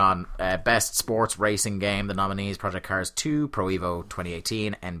 Moving on. Best sports racing game. The nominees: Project Cars 2, Pro Evo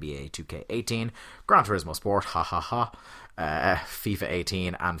 2018, NBA 2K18, Gran Turismo Sport, FIFA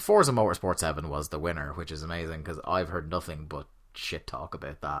 18, and Forza Motorsport 7 was the winner, which is amazing because I've heard nothing but shit talk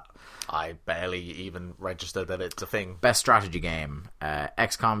about that. I barely even registered that it's a thing. Best strategy game.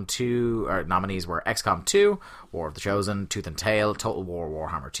 XCOM 2, or nominees were XCOM 2, War of the Chosen, Tooth and Tail, Total War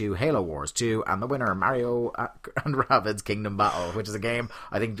Warhammer 2, Halo Wars 2, and the winner, Mario and Rabbids Kingdom Battle, which is a game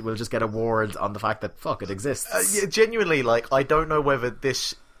I think we'll just get awards on the fact that, fuck, it exists. Genuinely, like, I don't know whether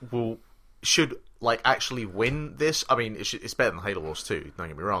this should like actually win this. I mean, it's better than Halo Wars 2, don't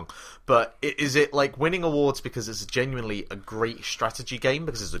get me wrong, but is it like winning awards because it's genuinely a great strategy game,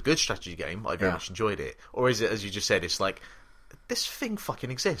 because it's a good strategy game, I very much enjoyed it, or is it, as you just said, it's like, this thing fucking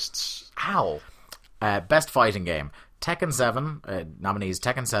exists, how? Best fighting game. Tekken 7, nominees: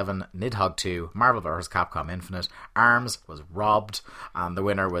 Tekken 7, Nidhogg 2, Marvel vs. Capcom Infinite, ARMS was robbed, and the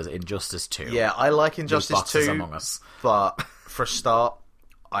winner was Injustice 2. Yeah, I like Injustice 2, Among Us. but for a start,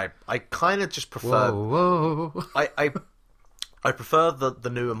 I kind of just prefer. Whoa. I prefer the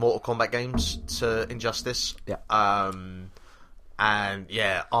newer Mortal Kombat games to Injustice. Yeah. And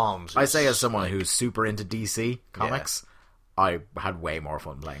yeah, ARMS. I say, as someone who's super into DC comics, I had way more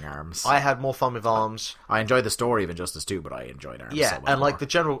fun playing ARMS. I had more fun with ARMS. I enjoyed the story of Injustice 2, but I enjoyed ARMS. Yeah, so much and like more. the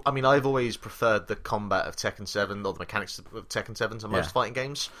general. I mean, I've always preferred the combat of Tekken 7 or the mechanics of Tekken 7 to most fighting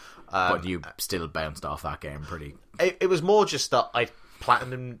games. But you still bounced off that game pretty. It was more just that I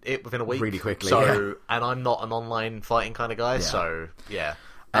platinumed it within a week Really quickly, So, and I'm not an online fighting kind of guy, so yeah.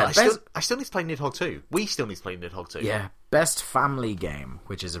 I still need to play Nidhogg 2. We still need to play Nidhogg 2. Yeah, best family game,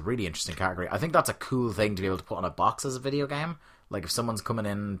 which is a really interesting category. I think that's a cool thing to be able to put on a box as a video game. Like, if someone's coming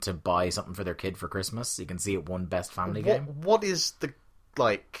in to buy something for their kid for Christmas, you can see it won best family game. What is the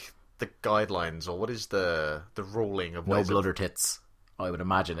guidelines, or what is the ruling of No blood or tits, I would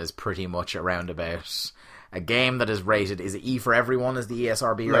imagine, is pretty much around about a game that is rated. Is it E for everyone? Is the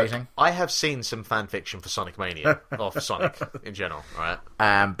ESRB rating? I have seen some fan fiction for Sonic Mania, or for Sonic in general.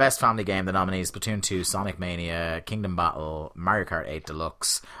 Right. Best family game. The nominees: Splatoon 2, Sonic Mania, Kingdom Battle, Mario Kart 8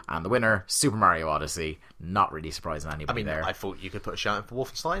 Deluxe, and the winner, Super Mario Odyssey. Not really surprising anybody. I mean, there. I thought you could put a shout in for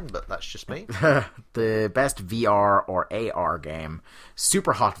Wolfenstein, but that's just me. The best VR or AR game,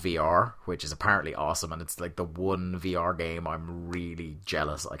 Super Hot VR, which is apparently awesome, and it's like the one VR game I'm really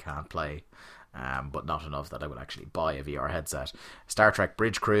jealous I can't play. But not enough that I would actually buy a VR headset. Star Trek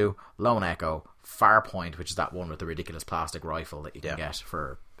Bridge Crew, Lone Echo, Farpoint, which is that one with the ridiculous plastic rifle that you can get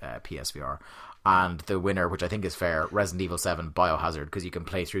for PSVR. And the winner, which I think is fair, Resident Evil 7 Biohazard, because you can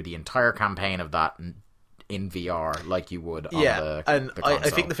play through the entire campaign of that in VR like you would on the I console.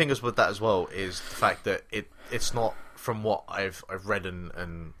 think the thing is with that as well is the fact that it's not, from what I've read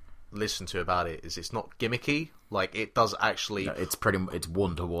and listened to about it, is it's not gimmicky. Like, it does actually... No, it's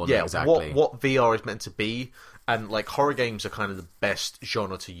one-to-one, yeah, exactly. what VR is meant to be, and like horror games are kind of the best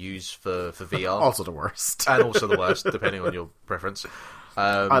genre to use for VR. Also the worst. And also the worst, depending on your preference.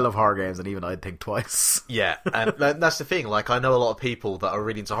 I love horror games, and even I'd think twice. Yeah, and that's the thing. Like, I know a lot of people that are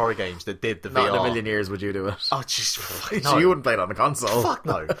really into horror games that did the Not VR. in a million years would you do it. Oh, just So you wouldn't play it on the console. Fuck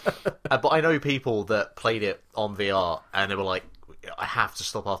no. But I know people that played it on VR, and they were like, I have to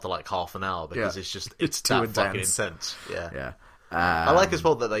stop after like half an hour because Yeah. it's too that fucking intense. intense. Yeah. Yeah. I like as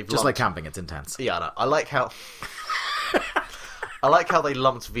well that they've Just like lumped... camping, it's intense. Yeah, I know. I like how... I like how they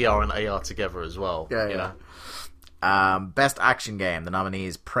lumped VR and AR together as well. Yeah, you yeah. know? Best action game. The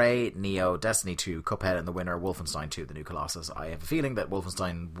nominees: Prey, Neo, Destiny 2, Cuphead, and the winner Wolfenstein 2: The New Colossus. I have a feeling that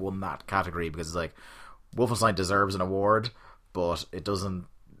Wolfenstein won that category because it's like Wolfenstein deserves an award, but it doesn't.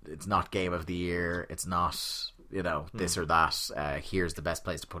 It's not Game of the Year. It's not, you know, this or that. Here's the best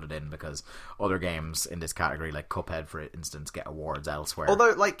place to put it in, because other games in this category, like Cuphead, for instance, get awards elsewhere.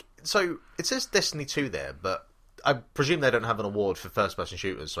 Although, like, so it says Destiny 2 there, but I presume they don't have an award for first-person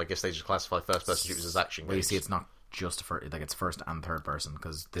shooters, so I guess they just classify first-person shooters as action games. Well, you see, it's not just for like it's first and third person,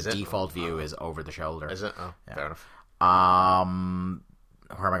 because the Is it? default view is over the shoulder. Is it? Oh, fair enough. Where am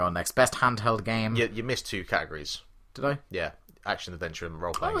I going next? Best handheld game. You missed two categories. Did I? Yeah. Action, adventure, and Oh,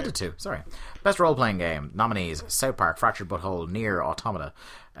 role-playing I game. did too. Sorry. Best role-playing game. Nominees: South Park, Fractured Butthole, Nier Automata,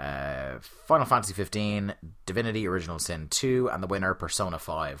 Final Fantasy 15, Divinity Original Sin 2, and the winner Persona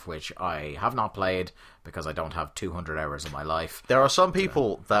 5, which I have not played because I don't have 200 hours of my life. There are some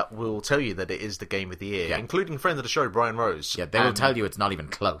people that will tell you that it is the game of the year, Yeah. including friend of the show, Brian Rose. Yeah, they will tell you it's not even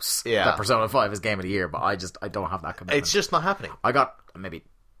close. Yeah. That Persona 5 is game of the year, but I don't have that commitment. It's just not happening. I got maybe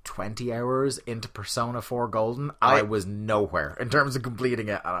 20 hours into Persona 4 Golden, and I was nowhere in terms of completing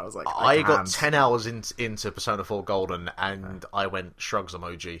it, and I was like, I got can't. 10 hours into Persona 4 Golden, and I went shrugs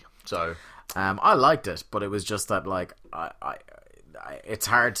emoji. So I liked it, but it was just that, like, I it's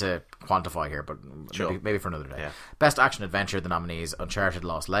hard to quantify here, but Sure. maybe for another day. Yeah. Best action adventure, the nominees: Uncharted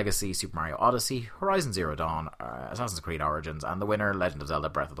Lost Legacy, Super Mario Odyssey, Horizon Zero Dawn, Assassin's Creed Origins, and the winner, Legend of Zelda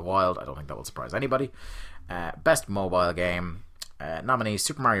Breath of the Wild. I don't think that will surprise anybody. Best mobile game. Nominees: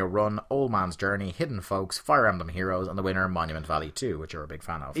 Super Mario Run, Old Man's Journey, Hidden Folks, Fire Emblem Heroes, and the winner, Monument Valley 2, which you're a big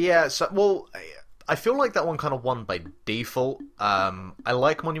fan of. yeah, I feel like that one kind of won by default. I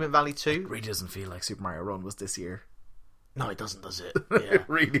like Monument Valley 2. It really doesn't feel like Super Mario Run was this year. No, it doesn't, does it? Yeah. It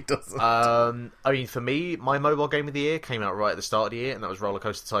really doesn't. I mean, for me, my mobile game of the year came out right at the start of the year, and that was Roller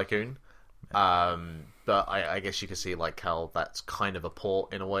Coaster Tycoon. But I guess you can see like how that's kind of a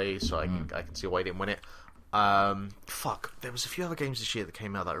port in a way, so I can see why I didn't win it. There was a few other games this year that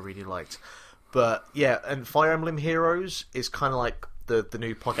came out that I really liked, but yeah, and Fire Emblem Heroes is kind of like the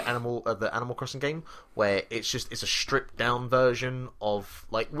new Pocket Animal, the Animal Crossing game, where it's a stripped down version of,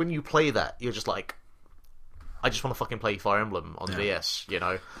 like, when you play that, you're just like, I just want to fucking play Fire Emblem on the DS, you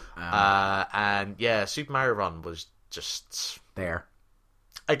know. And yeah, Super Mario Run was just there.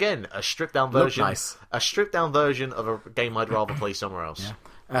 Again, a stripped down Looked version. nice. A stripped down version of a game I'd rather play somewhere else.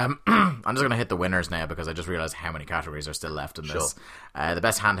 I'm just going to hit the winners now because I just realised how many categories are still left in this. The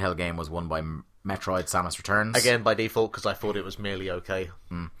best handheld game was won by Metroid Samus Returns. Again, by default, because I thought it was merely okay.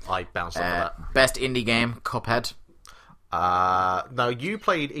 I bounced off of Best indie game, Cuphead. that. No, you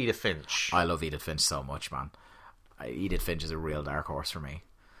played Edith Finch. I love Edith Finch so much, man. Edith Finch is a real dark horse for me.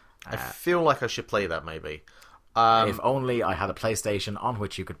 I feel like I should play that, maybe. If only I had a PlayStation on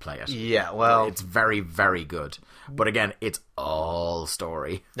which you could play it. Yeah, well... It's very, very good. But again, it's all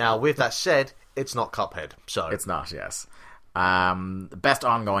story. Now, with that said, it's not Cuphead, so... It's not, yes. Best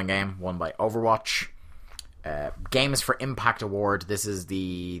ongoing game, won by Overwatch. Games for Impact Award. This is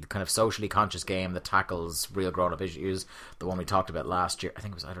the kind of socially conscious game that tackles real grown-up issues. The one we talked about last year, I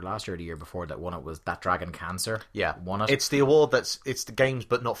think it was either last year or the year before, that won it was That Dragon Cancer. Yeah. Won it. It's the award it's the games,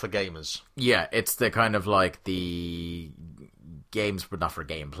 but not for gamers. Yeah, it's the kind of like the games but not for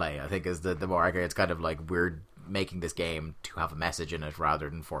gameplay, I think is the more accurate. It's kind of like we're making this game to have a message in it rather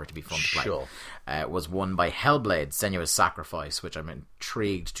than for it to be fun to play. Sure. Was won by Hellblade Senua's Sacrifice, which I'm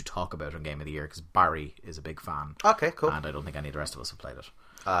intrigued to talk about on Game of the Year because Barry is a big fan. Okay, cool. And I don't think any of the rest of us have played it.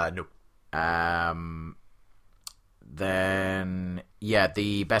 No. Then, yeah,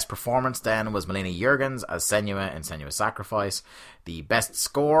 the best performance then was Melina Jurgens as Senua in Senua's Sacrifice. The best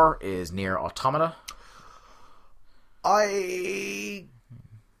score is Nier Automata. I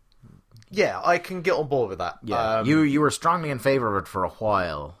Yeah, I can get on board with that. Yeah, you were strongly in favour of it for a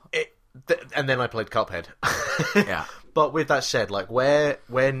while. And then I played Cuphead. Yeah. But with that said, like where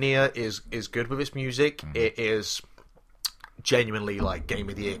Nier is good with its music, Mm-hmm. it is genuinely like Game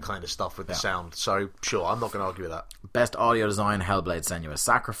of the Year kind of stuff with the sound. So sure, I'm not going to argue with that. Best audio design, Hellblade: Senua's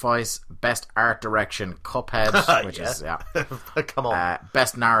Sacrifice. Best art direction, Cuphead, which is Come on.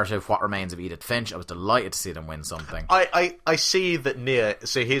 best narrative, What Remains of Edith Finch. I was delighted to see them win something. I see that Nier.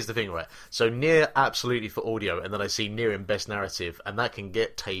 So here's the thing, right? So Nier absolutely for audio, and then I see Nier in best narrative, and that can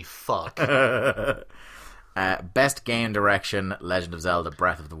get a fuck. Best game direction, Legend of Zelda: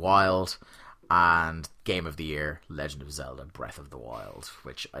 Breath of the Wild. And Game of the Year, Legend of Zelda: Breath of the Wild,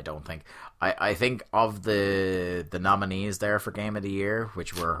 which I don't think... I think of the nominees there for Game of the Year,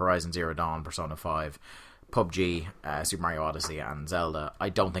 which were Horizon Zero Dawn, Persona 5, PUBG, Super Mario Odyssey, and Zelda, I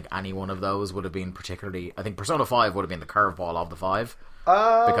don't think any one of those would have been particularly... I think Persona 5 would have been the curveball of the five,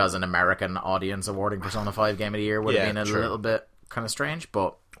 because an American audience awarding Persona 5 Game of the Year would have been a little bit kind of strange,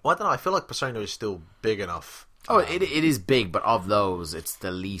 but... Well, I don't know, I feel like Persona is still big enough. Oh, it is big, but of those, it's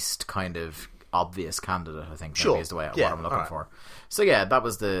the least kind of obvious candidate, I think, maybe is the way what I'm looking for. So yeah, that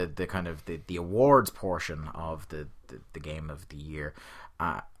was the kind of the awards portion of the Game of the Year,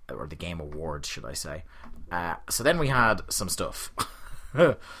 or the Game Awards, should I say. So then we had some stuff.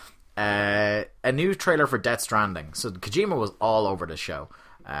 A new trailer for Death Stranding. So Kojima was all over the show.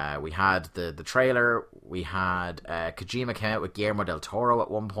 We had the trailer. We had Kojima came out with Guillermo del Toro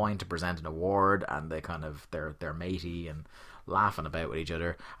at one point to present an award, and they kind of they're matey and laughing about with each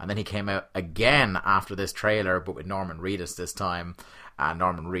other. And then he came out again after this trailer, but with Norman Reedus this time.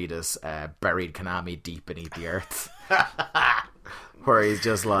 Norman Reedus buried Konami deep beneath the earth. Where he's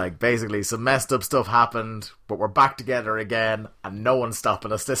just like, basically, some messed up stuff happened, but we're back together again, and no one's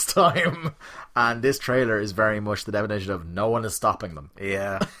stopping us this time. And this trailer is very much the definition of no one is stopping them.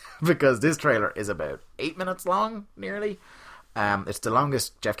 Yeah. Because this trailer is about 8 minutes long, nearly. It's the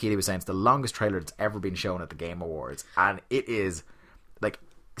longest, Jeff Keighley was saying, it's the longest trailer that's ever been shown at the Game Awards. And it is, like,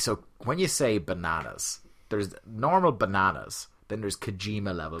 so when you say bananas, there's normal bananas, then there's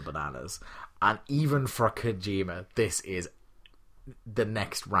Kojima level bananas. And even for Kojima, this is the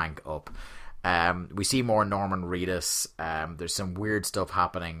next rank up. We see more Norman Reedus. There's some weird stuff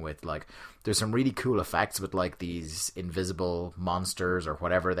happening with, like, there's some really cool effects with, like, these invisible monsters or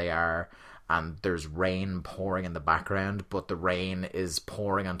whatever they are, and there's rain pouring in the background, but the rain is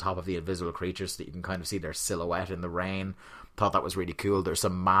pouring on top of the invisible creatures so that you can kind of see their silhouette in the rain. Thought that was really cool. There's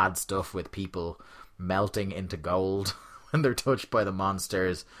some mad stuff with people melting into gold when they're touched by the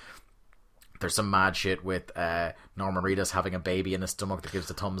monsters. There's some mad shit with Norman Reedus having a baby in his stomach that gives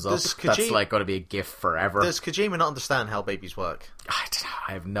the thumbs up. That's like going to be a gif forever. Does Kojima not understand how babies work?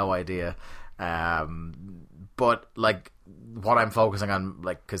 I have no idea. But, like, what I'm focusing on,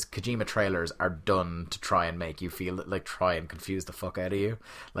 like, because Kojima trailers are done to try and make you feel, like, try and confuse the fuck out of you.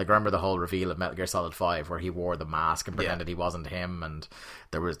 Like, remember the whole reveal of Metal Gear Solid 5 where he wore the mask and pretended he wasn't him, and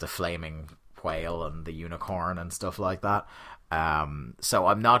there was the flaming whale and the unicorn and stuff like that. So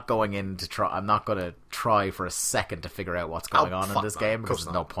I'm not going to try for a second to figure out what's going on in this game, because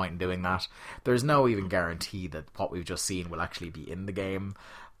there's no point in doing that. There's no even guarantee that what we've just seen will actually be in the game.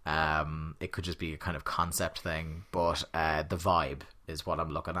 It could just be a kind of concept thing, but the vibe is what I'm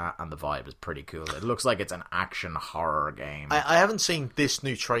looking at, and the vibe is pretty cool. It looks like it's an action horror game. I haven't seen this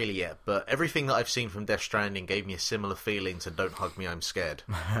new trailer yet, but everything that I've seen from Death Stranding gave me a similar feeling to Don't Hug Me, I'm Scared.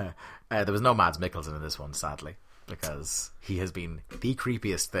 There was no Mads Mikkelsen in this one, sadly, because he has been the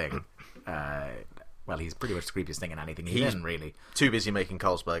creepiest thing. Well, he's pretty much the creepiest thing in anything he's in, really. Too busy making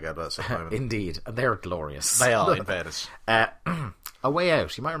Carlsberg adverts at the moment. Indeed, and they're glorious. They are, in fairness. A Way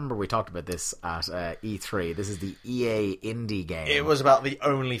Out. You might remember we talked about this at E3. This is the EA indie game. It was about the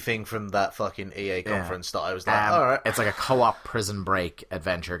only thing from that fucking EA conference that I was like, alright. It's like a co-op prison break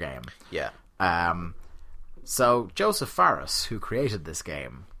adventure game. Yeah. So Joseph Fares, who created this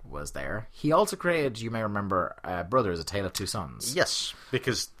game, was there. He also created, you may remember, Brothers: A Tale of Two Sons. Yes,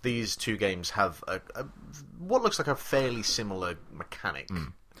 because these two games have what looks like a fairly similar mechanic.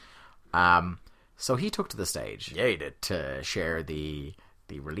 So he took to the stage. Yeah, he did. To share the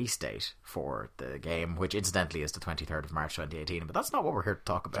release date for the game, which incidentally is the 23rd of March 2018, but that's not what we're here to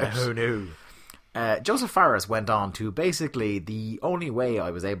talk about. Oh no. Joseph Fares went on to basically, the only way I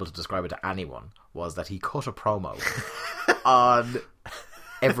was able to describe it to anyone was that he cut a promo on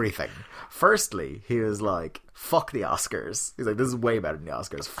everything. Firstly, he was like, fuck the Oscars. He's like, this is way better than the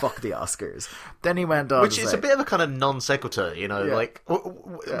Oscars. Fuck the Oscars. Then he went on Which to is say, a bit of a kind of non sequitur, you know. Yeah. Like,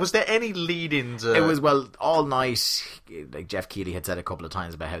 was there any lead into? it was, well, all night, like Jeff Keighley had said a couple of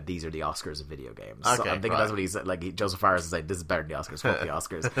times about how these are the Oscars of video games. So Okay, I'm thinking right. that's what he said. Like, Joseph Fares is like, this is better than the Oscars. Fuck the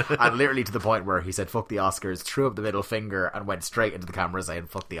Oscars. And literally to the point where he said, fuck the Oscars, threw up the middle finger, and went straight into the camera saying,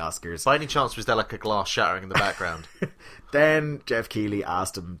 fuck the Oscars. By any chance, was there like a glass shattering in the background? Then Jeff Keighley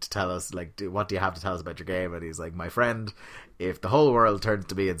asked him to tell us, like, what do you have to tell us about your game? And he's like, my friend, if the whole world turns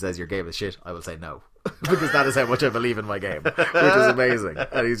to me and says your game is shit, I will say no. Because that is how much I believe in my game. Which is amazing.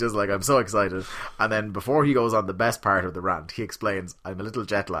 And he's just like, I'm so excited. And then before he goes on the best part of the rant, he explains, I'm a little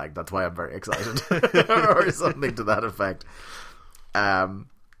jet lagged, that's why I'm very excited. Or something to that effect.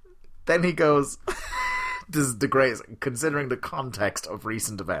 Then he goes, this is the greatest, considering the context of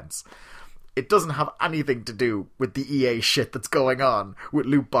recent events. It doesn't have anything to do with the EA shit that's going on with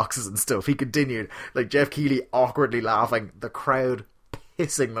loot boxes and stuff. He continued, like Jeff Keighley awkwardly laughing, the crowd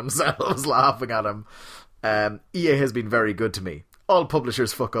pissing themselves laughing at him. EA has been very good to me. All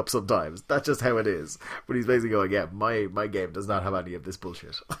publishers fuck up sometimes. That's just how it is. But he's basically going, yeah, my game does not have any of this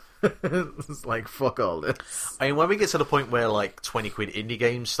bullshit. It's like, fuck all this. I mean, when we get to the point where like 20 quid indie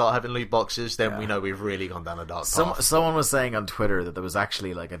games start having loot boxes, then we know we've really gone down a dark path. Someone was saying on Twitter that there was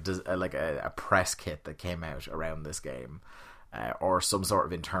actually like a press kit that came out around this game, or some sort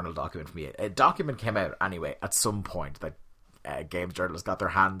of internal document from EA. A document came out anyway at some point that games journalists got their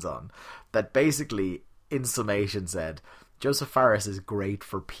hands on, that basically, in summation, said Joseph Fares is great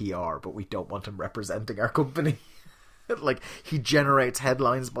for PR, but we don't want him representing our company. Like, he generates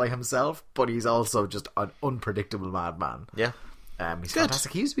headlines by himself, but he's also just an unpredictable madman. Yeah. He's Good.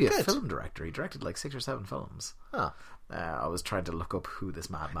 fantastic. He used to be a Good. film director. He directed like 6 or 7 films. Oh. I was trying to look up who this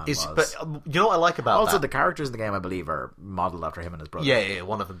madman was. But you know what I like about Also, that? the characters in the game, I believe, are modelled after him and his brother. Yeah,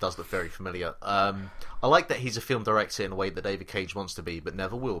 one of them does look very familiar. I like that he's a film director in a way that David Cage wants to be, but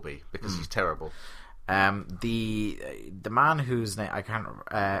never will be, because he's terrible. The man whose name I can't remember.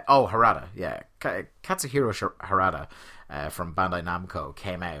 Harada, yeah, Katsuhiro Harada from Bandai Namco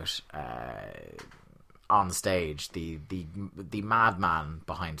came out on stage. The madman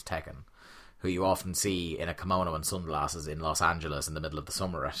behind Tekken, who you often see in a kimono and sunglasses in Los Angeles in the middle of the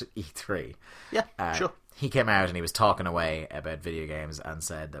summer at E3. Yeah, sure. He came out and he was talking away about video games and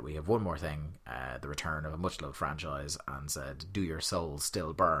said that we have one more thing, the return of a much-loved franchise, and said, do your souls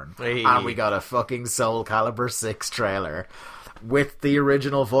still burn? Hey. And we got a fucking Soul Calibur 6 trailer with the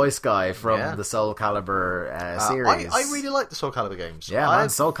original voice guy from the Soul Calibur series. I really like the Soul Calibur games. Yeah, man,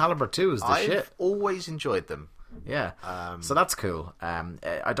 Soul Calibur 2 is the I've shit. always enjoyed them. Yeah, so that's cool.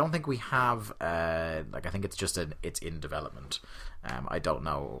 I don't think we have I think it's just it's in development. I don't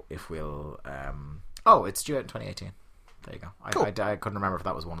know if we'll. It's due out in 2018. There you go. Cool. I couldn't remember if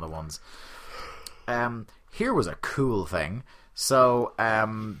that was one of the ones. Here was a cool thing. So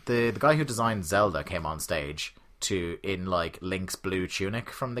the guy who designed Zelda came on stage in like Link's blue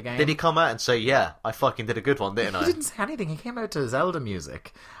tunic from the game. Did he come out and say, "Yeah, I fucking did a good one, didn't I?" He didn't say anything. He came out to Zelda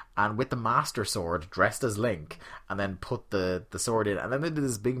music and with the Master Sword dressed as Link, and then put the sword in, and then they did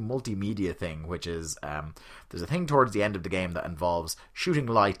this big multimedia thing, which is there's a thing towards the end of the game that involves shooting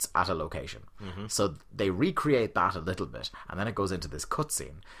lights at a location. So they recreate that a little bit, and then it goes into this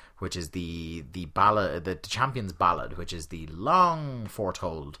cutscene, which is the ballad, the Champion's Ballad, which is the long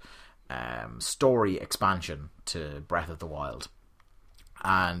foretold story expansion to Breath of the Wild.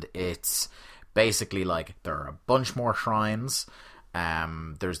 And it's basically like there are a bunch more shrines.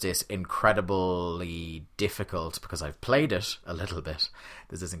 There's this incredibly difficult, because I've played it a little bit,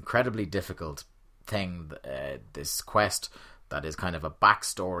 there's this incredibly difficult thing, this quest that is kind of a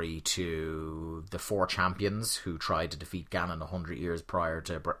backstory to the 4 champions who tried to defeat Ganon 100 years prior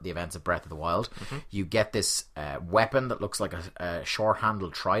to the events of Breath of the Wild. You get this weapon that looks like a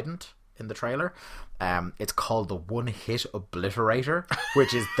short-handled trident in the trailer. It's called the One Hit Obliterator,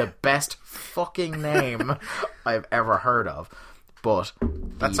 which is the best fucking name I've ever heard of. But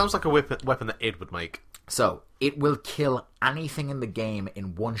that sounds like a weapon that Id would make. So it will kill anything in the game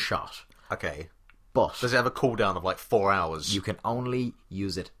in one shot. Okay. But does it have a cooldown of like 4 hours? You can only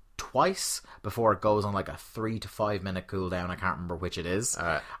use it twice before it goes on like a 3 to 5 minute cooldown. I can't remember which it is. All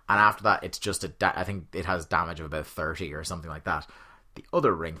right. And after that, it's just I think it has damage of about 30 or something like that. The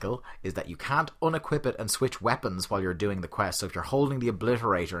other wrinkle is that you can't unequip it and switch weapons while you're doing the quest. So if you're holding the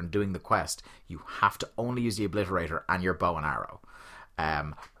Obliterator and doing the quest, you have to only use the Obliterator and your bow and arrow.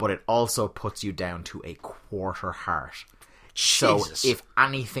 But it also puts you down to a quarter heart. Jesus. So if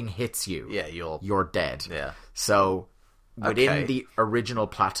anything hits you, you're dead. Yeah. So within the original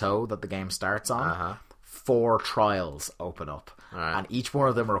plateau that the game starts on, 4 trials open up. Right. And each one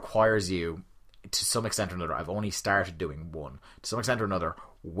of them requires you to some extent or another, I've only started doing one. To some extent or another,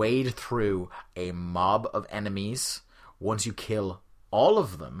 wade through a mob of enemies. Once you kill all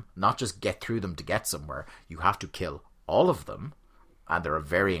of them, not just get through them to get somewhere, you have to kill all of them, and there are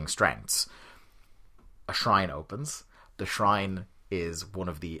varying strengths. A shrine opens. The shrine is one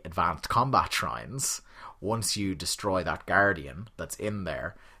of the advanced combat shrines. Once you destroy that guardian that's in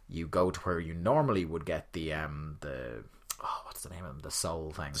there, you go to where you normally would get the what's the name of them? The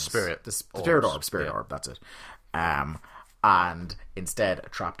soul things. Spirit. The spirit orb. Yeah. Orb, that's it. And instead a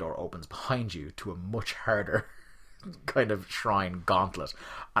trapdoor opens behind you to a much harder kind of shrine gauntlet,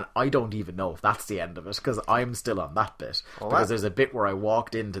 and I don't even know if that's the end of it, because I'm still on that bit. Because there's a bit where I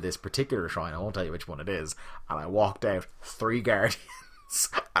walked into this particular shrine, I won't tell you which one it is, and I walked out 3 guardians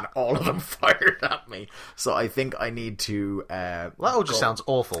and all of them fired at me. So I think I need to That all just sounds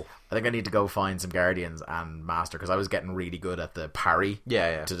awful. I think I need to go find some guardians and master, because I was getting really good at the parry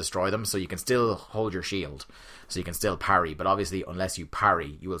Yeah. to destroy them. So you can still hold your shield, so you can still parry, but obviously unless you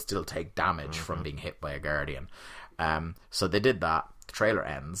parry, you will still take damage from being hit by a guardian. So they did that. The trailer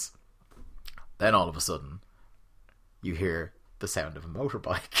ends. Then all of a sudden, you hear the sound of a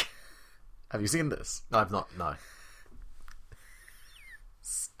motorbike. Have you seen this? I've not. No.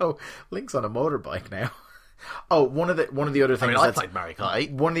 So Link's on a motorbike now. Oh, one of the other things. I played Mario Kart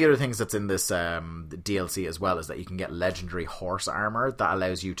 8. One of the other things that's in this DLC as well is that you can get legendary horse armor that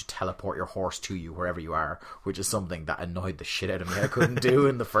allows you to teleport your horse to you wherever you are, which is something that annoyed the shit out of me. I couldn't do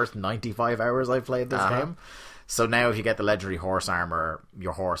in the first 95 hours I played this game. So now if you get the legendary horse armor,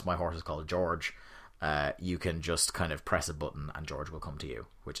 my horse is called George, you can just kind of press a button and George will come to you,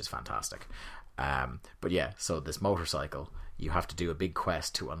 which is fantastic. But yeah, so this motorcycle, you have to do a big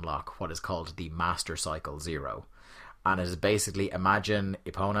quest to unlock what is called the Master Cycle 0. And it is basically, imagine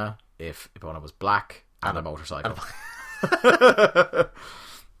Epona if Epona was black and a motorcycle.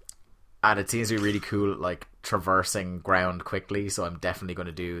 And it seems to be really cool, like, traversing ground quickly, so I'm definitely going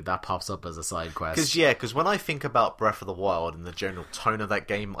to do... That pops up as a side quest. Because when I think about Breath of the Wild and the general tone of that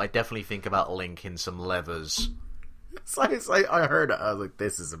game, I definitely think about Link in some leathers. So I heard it, I was like,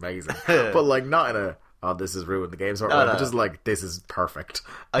 this is amazing. But, like, not in a... Oh, this has ruined the game sort of way, but just like, this is perfect.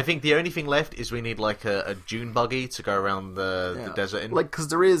 I think the only thing left is we need like a dune buggy to go around the desert in. Like, because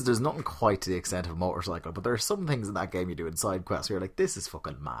there's nothing quite to the extent of a motorcycle, but there are some things in that game you do in side quests where you're like, this is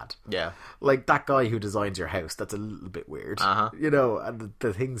fucking mad. Yeah. Like that guy who designs your house, that's a little bit weird. You know, and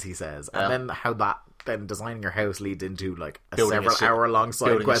the things he says. And then how that then designing your house leads into like a several hour long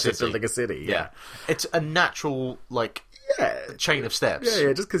side quest of building a city. Yeah. It's a natural like chain of steps.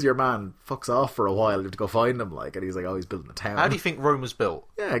 Yeah, just because your man fucks off for a while, you have to go find him, like, and he's like, oh, he's building a town. How do you think Rome was built?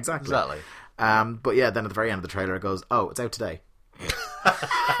 Yeah, exactly. But yeah, then at the very end of the trailer it goes, oh, it's out today.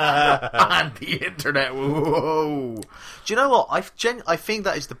 And the internet, whoa. Do you know what? I think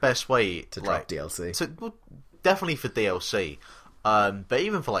that is the best way to drop DLC. Well, definitely for DLC, but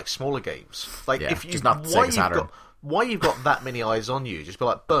even for like smaller games, like if you just not Sega Saturn. Why you've got that many eyes on you? Just be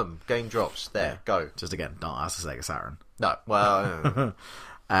like, boom, game drops. There, go. Just again, don't ask the Sega Saturn. No, well...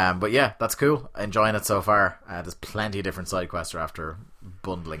 but yeah, that's cool. Enjoying it so far. There's plenty of different side quests after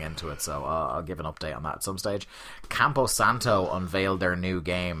bundling into it, so I'll give an update on that at some stage. Campo Santo unveiled their new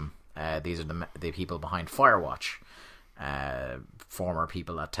game. These are the people behind Firewatch. Former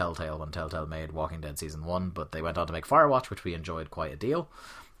people at Telltale when Telltale made Walking Dead Season 1, but they went on to make Firewatch, which we enjoyed quite a deal.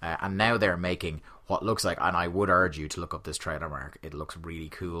 And now they're making what looks like, and I would urge you to look up this trailer, Mark. It looks really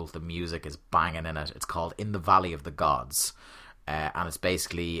cool. The music is banging in it. It's called In the Valley of the Gods. And it's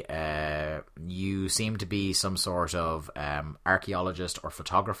basically, you seem to be some sort of archaeologist or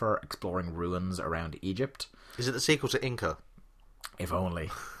photographer exploring ruins around Egypt. Is it the sequel to Inca? If only.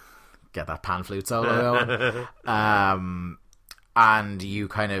 Get that pan flute solo going. And you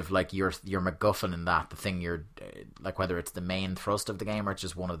kind of, like, your MacGuffin in that, the thing you're, like, whether it's the main thrust of the game or it's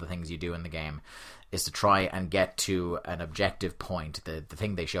just one of the things you do in the game, is to try and get to an objective point. The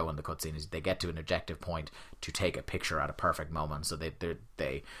thing they show in the cutscene is they get to an objective point to take a picture at a perfect moment. So they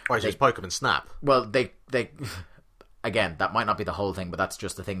it's Pokemon Snap. Well, they again, that might not be the whole thing, but that's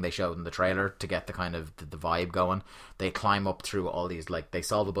just the thing they showed in the trailer to get the kind of the vibe going. They climb up through all these, like, they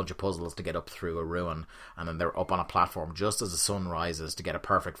solve a bunch of puzzles to get up through a ruin, and then they're up on a platform just as the sun rises to get a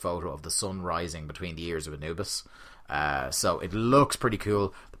perfect photo of the sun rising between the ears of Anubis. So it looks pretty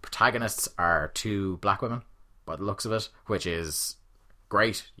cool. The protagonists are 2 black women, by the looks of it, which is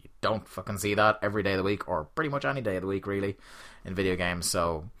great. You don't fucking see that every day of the week, or pretty much any day of the week, really, in video games.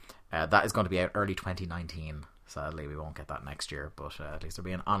 So that is going to be out early 2019. Sadly, we won't get that next year, but at least they're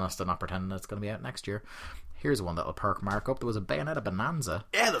being honest and not pretending it's going to be out next year. Here's one that'll perk Mark up. There was a Bayonetta Bonanza.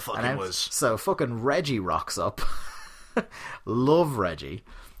 Yeah, the fucking was. So fucking Reggie rocks up. Love Reggie.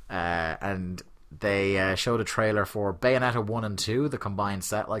 And they showed a trailer for Bayonetta 1 and 2, the combined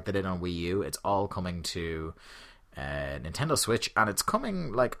set like they did on Wii U. It's all coming to Nintendo Switch, and it's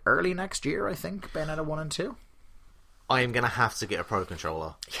coming like early next year, I think, Bayonetta 1 and 2. I am going to have to get a Pro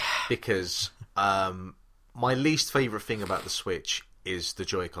Controller. Yeah. Because my least favourite thing about the Switch is the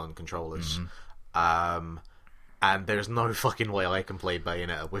Joy-Con controllers. Mm-hmm. And there's no fucking way I can play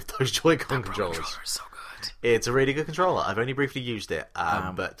Bayonetta with those Joy-Con controllers. Pro controller is so good. It's a really good controller. I've only briefly used it,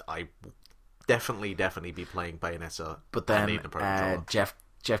 but I definitely be playing Bayonetta. But then Jeff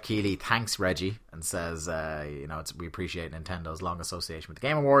Keighley thanks Reggie and says, we appreciate Nintendo's long association with the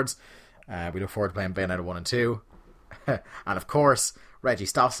Game Awards. We look forward to playing Bayonetta 1 and 2. And of course, Reggie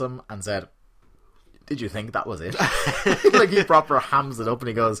stops him and said, "Did you think that was it?" Like, he proper hams it up and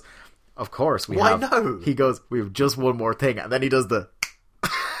he goes, "Of course we have." No? He goes, "We have just one more thing," and then he does the.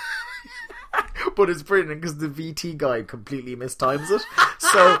 But it's brilliant because the VT guy completely mistimes it.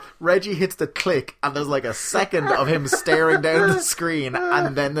 So Reggie hits the click, and there's like a second of him staring down the screen,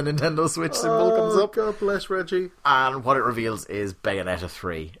 and then the Nintendo Switch symbol comes up. God bless Reggie. And what it reveals is Bayonetta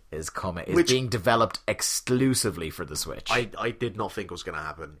 3 is being developed exclusively for the Switch. I did not think it was going to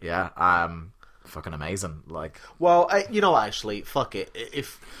happen. Yeah, fucking amazing. Like, well, actually, fuck it.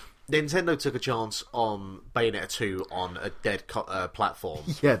 If Nintendo took a chance on Bayonetta 2 on a dead platform.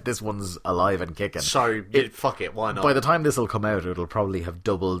 Yeah, this one's alive and kicking. So, fuck it, why not? By the time this will come out, it'll probably have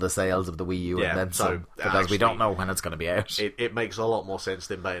doubled the sales of the Wii U and then some. Because actually, we don't know when it's going to be out. It makes a lot more sense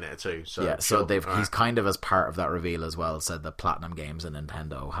than Bayonetta 2. So, yeah, so sure. he's kind of, as part of that reveal as well, said that Platinum Games and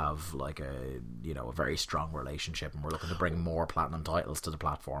Nintendo have like a very strong relationship, and we're looking to bring more Platinum titles to the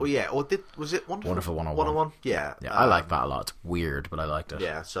platform. Well, yeah, or was it Wonderful 101? 101? Yeah. Yeah, I like that a lot. It's weird, but I liked it.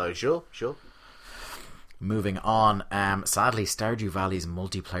 Yeah, so sure. Moving on, sadly, Stardew Valley's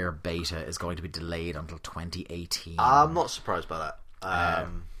multiplayer beta is going to be delayed until 2018. I'm not surprised by that.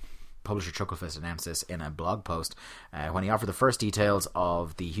 Publisher Chucklefist announced this in a blog post when he offered the first details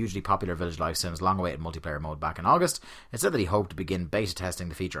of the hugely popular Village Life Sims long-awaited multiplayer mode back in August. It said that he hoped to begin beta testing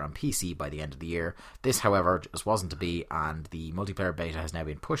the feature on PC by the end of the year. This, however, just wasn't to be, and the multiplayer beta has now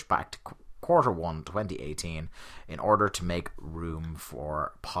been pushed back to Q1 2018 in order to make room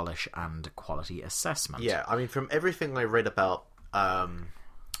for polish and quality assessment. Yeah, I mean, from everything I read about, I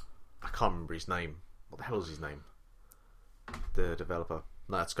can't remember his name. What the hell is his name? The developer.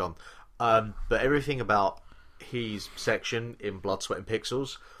 No, it's gone. But everything about his section in Blood, Sweat and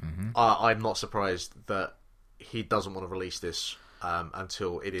Pixels, I'm not surprised that he doesn't want to release this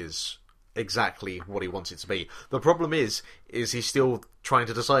until it is exactly what he wants it to be. The problem is he's still trying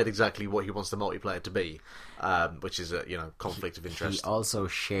to decide exactly what he wants the multiplayer to be, which is a conflict of interest. He also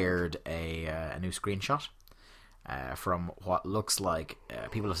shared a new screenshot from what looks like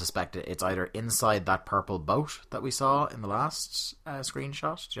people have suspected it's either inside that purple boat that we saw in the last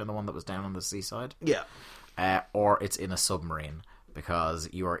screenshot, the one that was down on the seaside, or it's in a submarine, because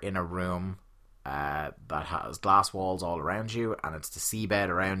you are in a room that has glass walls all around you, and it's the seabed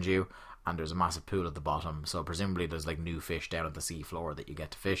around you, and there's a massive pool at the bottom, so presumably there's like new fish down at the sea floor that you get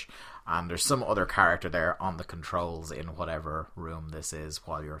to fish, and there's some other character there on the controls in whatever room this is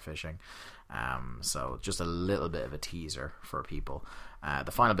while you're fishing. So just a little bit of a teaser for people.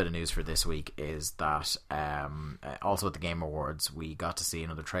 The final bit of news for this week is that also at the Game Awards we got to see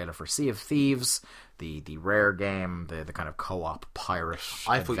another trailer for Sea of Thieves, the Rare game, the kind of co-op pirate.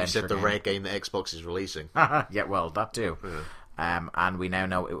 I thought you said the game. Rare game that Xbox is releasing. Yeah, well, that too. Yeah. And we now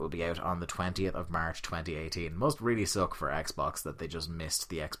know it will be out on the 20th of March 2018. Must really suck for Xbox that they just missed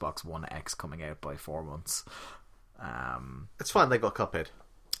the Xbox One X coming out by 4 months. It's fine, they got Cuphead.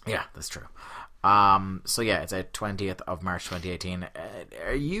 Yeah, that's true. So yeah, it's out 20th of March 2018.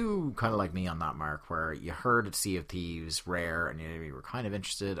 Are you kind of like me on that, Mark, where you heard Sea of Thieves Rare and you were kind of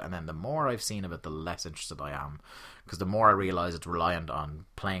interested, and then the more I've seen of it, the less interested I am, because the more I realise it's reliant on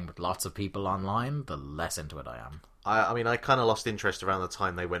playing with lots of people online, the less into it I am. I mean, I kind of lost interest around the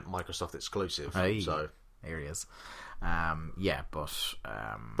time they went Microsoft exclusive. Hey, so here he is.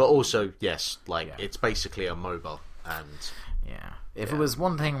 But also, yes, it's basically a MOBA, and if it was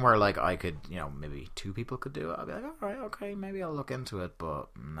one thing where like I could, maybe two people could do it, I'd be like, all right, okay, maybe I'll look into it. But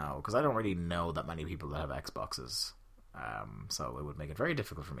no, because I don't really know that many people that have Xboxes. So it would make it very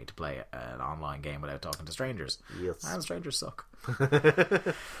difficult for me to play an online game without talking to strangers. Yes. And strangers suck.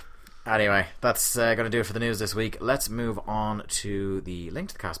 Anyway, that's going to do it for the news this week. Let's move on to the Link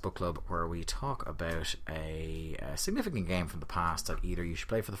to the Cast Book Club, where we talk about a significant game from the past that either you should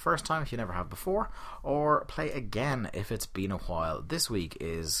play for the first time if you never have before, or play again if it's been a while. This week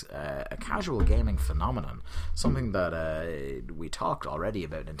is a casual gaming phenomenon, something that we talked already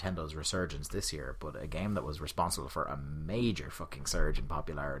about Nintendo's resurgence this year, but a game that was responsible for a major fucking surge in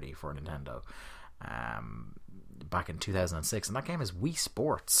popularity for Nintendo. back in 2006, and that game is Wii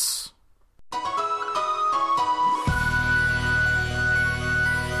Sports.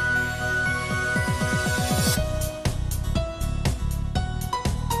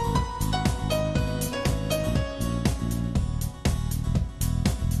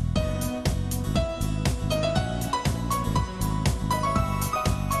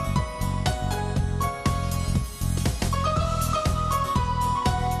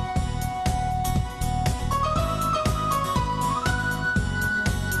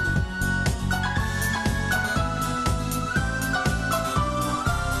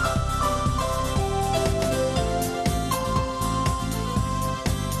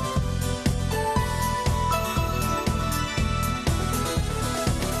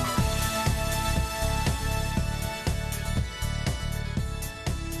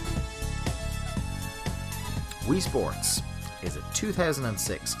 Wii Sports is a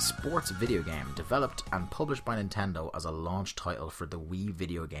 2006 sports video game developed and published by Nintendo as a launch title for the Wii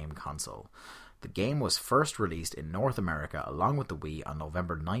video game console. The game was first released in North America along with the Wii on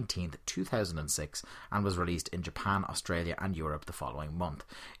November 19th, 2006, and was released in Japan, Australia and Europe the following month.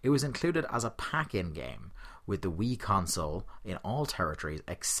 It was included as a pack-in game with the Wii console in all territories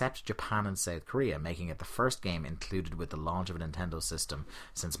except Japan and South Korea, making it the first game included with the launch of a Nintendo system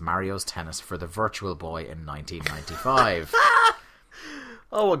since Mario's Tennis for the Virtual Boy in 1995.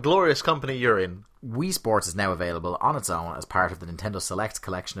 Oh, what glorious company you're in. Wii Sports is now available on its own as part of the Nintendo Select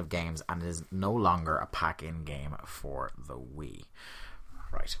collection of games and is no longer a pack-in game for the Wii.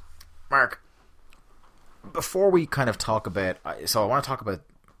 Right. Mark, before we kind of talk about... So I want to talk about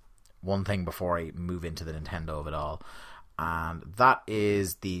one thing before I move into the Nintendo of it all, and that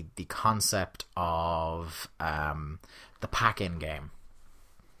is the concept of the pack-in game.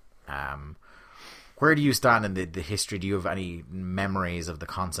 Where do you stand in the history? Do you have any memories of the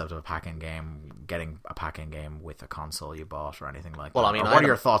concept of a pack-in game, getting a pack-in game with a console you bought or anything like Well, that? I mean, or what are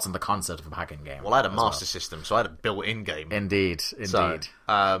your thoughts on the concept of a pack-in game? Well, I had a as Master System, so I had a built-in game. Indeed. So,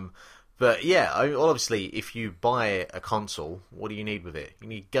 but yeah, obviously, if you buy a console, what do you need with it? You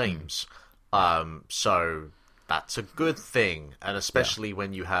need games. So that's a good thing, and especially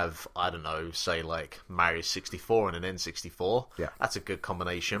when you have, I don't know, say like Mario 64 and an N64. Yeah, that's a good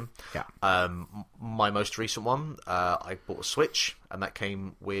combination. Yeah. My most recent one, I bought a Switch, and that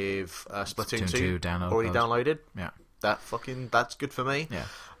came with Splatoon 2 already downloaded. Yeah, that's good for me.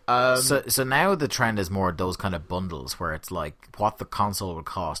 Yeah. So now the trend is more those kind of bundles where it's like what the console would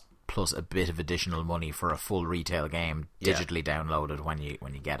cost plus a bit of additional money for a full retail game digitally downloaded when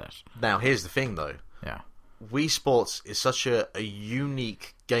you get it. Now here's the thing though. Yeah. Wii Sports is such a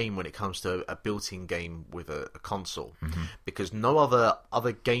unique game when it comes to a built-in game with a console, because no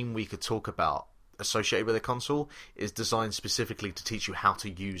other game we could talk about associated with a console is designed specifically to teach you how to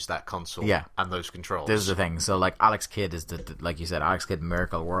use that console and those controls. This is the thing. So like Alex Kidd is like you said, Alex Kidd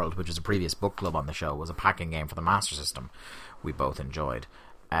Miracle World, which is a previous book club on the show, was a packing game for the Master System. We both enjoyed.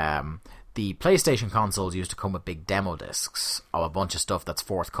 The PlayStation consoles used to come with big demo discs of a bunch of stuff that's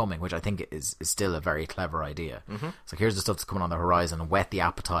forthcoming, which I think is still a very clever idea. So here's the stuff that's coming on the horizon, whet the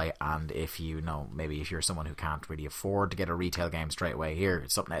appetite, and if maybe if you're someone who can't really afford to get a retail game straight away, here,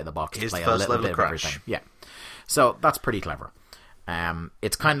 it's something out of the box to play a little bit of everything. Yeah. So that's pretty clever.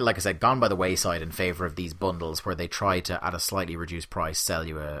 It's kind of, like I said, gone by the wayside in favour of these bundles where they try to, at a slightly reduced price, sell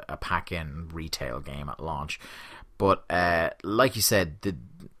you a pack-in retail game at launch. But like you said,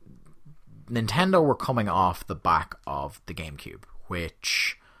 Nintendo were coming off the back of the GameCube,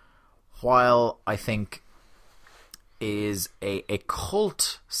 which, while I think is a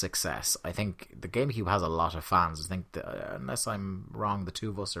cult success, I think the GameCube has a lot of fans. I think, unless I'm wrong, the two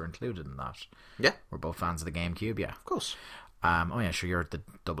of us are included in that. Yeah. We're both fans of the GameCube, yeah. Of course. Oh yeah, sure, you're the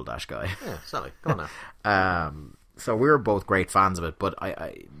Double Dash guy. Yeah, exactly. Go on now. So we were both great fans of it, but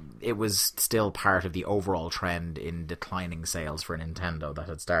it was still part of the overall trend in declining sales for Nintendo that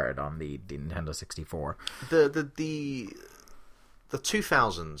had started on the Nintendo 64. The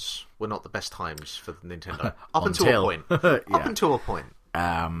 2000s were not the best times for Nintendo. Up until a point. Up until a point.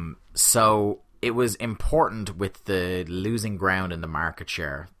 So it was important with the losing ground in the market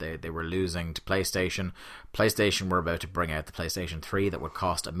share. They were losing to PlayStation. PlayStation were about to bring out the PlayStation 3 that would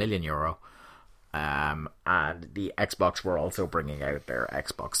cost €1 million. And the Xbox were also bringing out their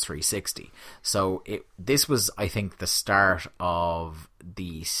Xbox 360. So this was, I think, the start of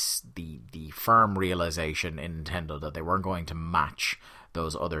the firm realization in Nintendo that they weren't going to match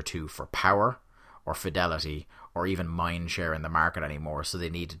those other two for power or fidelity or even mind share in the market anymore. So they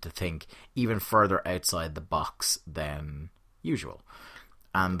needed to think even further outside the box than usual.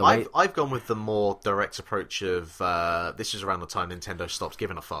 And the way... I've gone with the more direct approach of this is around the time Nintendo stops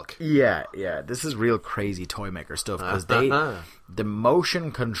giving a fuck. Yeah, this is real crazy toy maker stuff, because the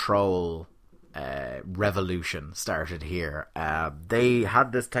motion control revolution started here. They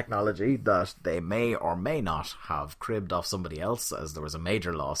had this technology that they may or may not have cribbed off somebody else, as there was a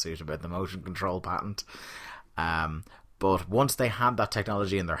major lawsuit about the motion control patent. But once they had that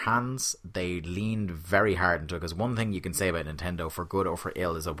technology in their hands, they leaned very hard into it, because one thing you can say about Nintendo, for good or for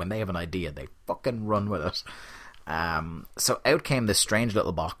ill, is that when they have an idea, they fucking run with it. So out came this strange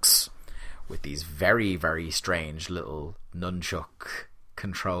little box with these very, very strange little nunchuck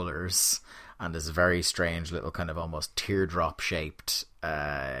controllers and this very strange little kind of almost teardrop-shaped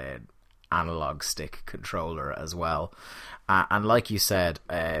analog stick controller as well. And like you said,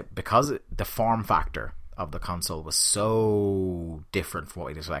 because the form factor of the console was so different from what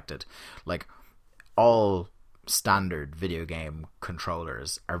we'd expected. Like, all standard video game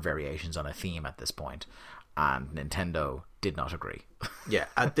controllers are variations on a theme at this point, and Nintendo did not agree. Yeah,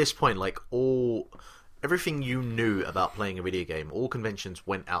 at this point, like, everything you knew about playing a video game, all conventions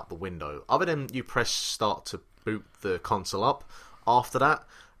went out the window. Other than you press start to boot the console up, after that,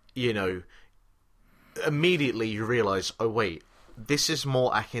 you know, immediately you realise, oh wait, this is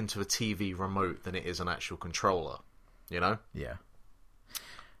more akin to a TV remote than it is an actual controller, you know? Yeah.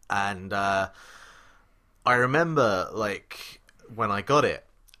 And I remember, like, when I got it,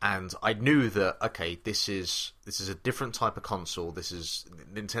 and I knew that, okay, this is a different type of console.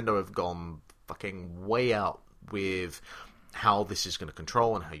 Nintendo have gone fucking way out with how this is going to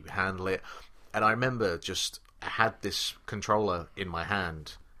control and how you handle it. And I remember I had this controller in my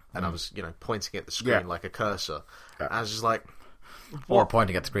hand, and I was, you know, pointing at the screen like a cursor. And I was just like... Or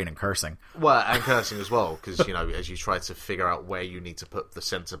pointing at the screen and cursing. Well, and cursing as well, because, you know, as you try to figure out where you need to put the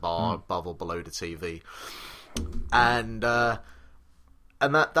center bar above or below the TV. And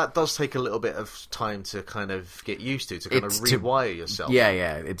that does take a little bit of time to kind of get used to kind of rewire yourself.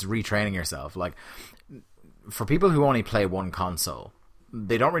 Yeah, it's retraining yourself. Like, for people who only play one console,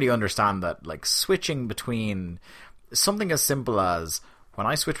 they don't really understand that, like, switching between something as simple as when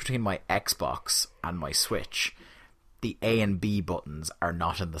I switch between my Xbox and my Switch, the A and B buttons are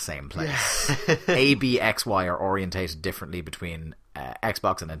not in the same place. Yeah. A, B, X, Y are orientated differently between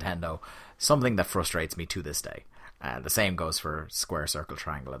Xbox and Nintendo. Something that frustrates me to this day. The same goes for square, circle,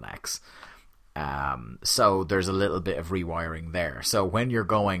 triangle, and X. So there's a little bit of rewiring there. So when you're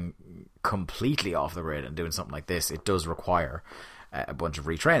going completely off the grid and doing something like this, it does require a bunch of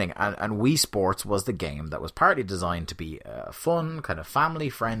retraining. And Wii Sports was the game that was partly designed to be a fun, kind of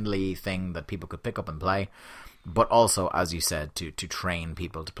family-friendly thing that people could pick up and play, but also, as you said, to train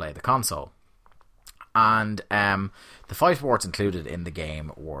people to play the console. And the 5 sports included in the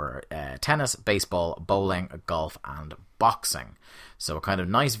game were tennis, baseball, bowling, golf, and boxing. So a kind of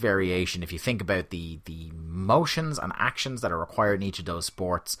nice variation. If you think about the motions and actions that are required in each of those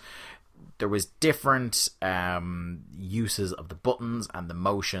sports, there was different uses of the buttons and the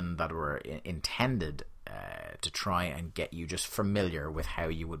motion that were intended to try and get you just familiar with how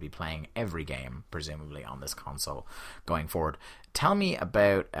you would be playing every game, presumably, on this console going forward. Tell me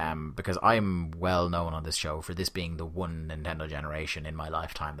about, because I'm well known on this show for this being the one Nintendo generation in my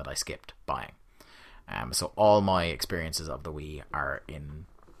lifetime that I skipped buying. So all my experiences of the Wii are in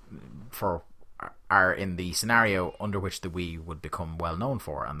the scenario under which the Wii would become well known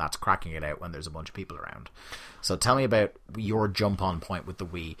for, and that's cracking it out when there's a bunch of people around. So tell me about your jump on point with the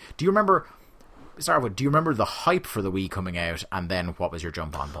Wii. Do you remember the hype for the Wii coming out, and then what was your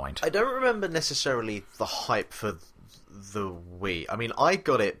jump on point? I don't remember necessarily the hype for the Wii. I mean, I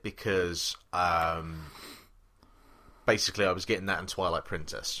got it because basically I was getting that in Twilight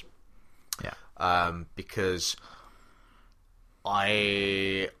Princess. Yeah. Because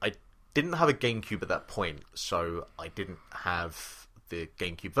I didn't have a GameCube at that point, so I didn't have the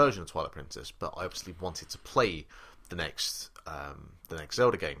GameCube version of Twilight Princess, but I obviously wanted to play the next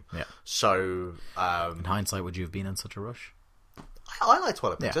Zelda game. Yeah. So in hindsight, would you have been in such a rush? I like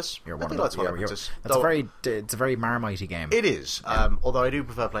Twilight Princess. Yeah, I do like Twilight Princess. It's a very Marmite game. It is. Although I do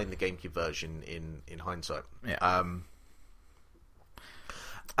prefer playing the GameCube version in hindsight. Yeah.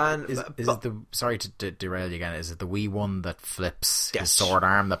 And is it the, sorry to derail you again, is it the Wii one that flips his sword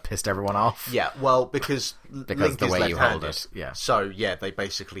arm that pissed everyone off? Yeah, well, because Link the is way you hold left-handed. it. Yeah. So yeah, they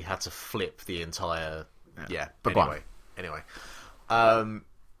basically had to flip the entire. Yeah. But anyway.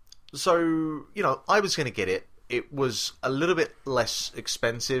 So you know, I was going to get it. It was a little bit less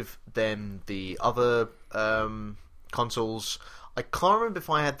expensive than the other consoles. I can't remember if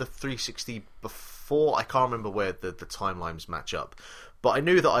I had the 360 before. I can't remember where the timelines match up. But I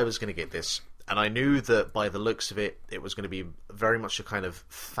knew that I was going to get this, And I knew that by the looks of it, it was going to be very much a kind of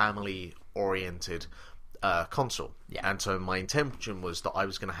family-oriented console. Yeah. And so my intention was that I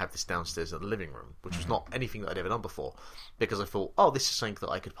was going to have this downstairs in the living room, which was not anything that I'd ever done before. Because I thought, oh, this is something that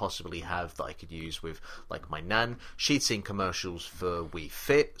I could possibly have that I could use with, like, my nan. She'd seen commercials for Wii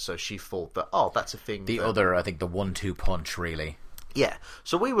Fit, so she thought that, oh, that's a thing. The other, I think, the 1-2 punch, really. Yeah,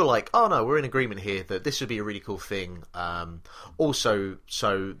 so we were like, oh no, we're in agreement here that this would be a really cool thing. Also,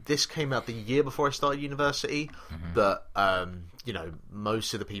 so this came out the year before I started university, but, you know,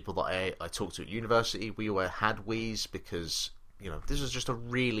 most of the people that I talked to at university, we all had Wiis because, you know, this was just a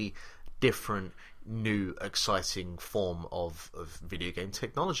really different, new, exciting form of video game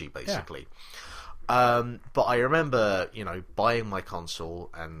technology, basically. But I remember, you know, buying my console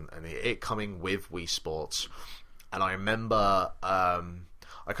and it coming with Wii Sports. And I remember, I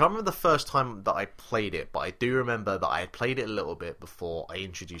can't remember the first time that I played it, but I do remember that I had played it a little bit before I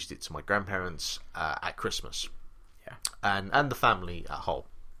introduced it to my grandparents at Christmas. Yeah. And the family at whole.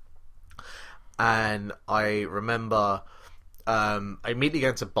 And I remember I immediately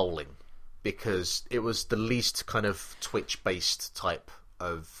got into bowling because it was the least kind of Twitch-based type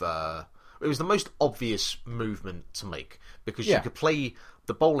of... it was the most obvious movement to make because you could play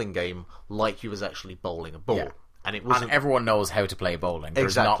the bowling game like you was actually bowling a ball. Yeah. And it wasn't... And everyone knows how to play bowling.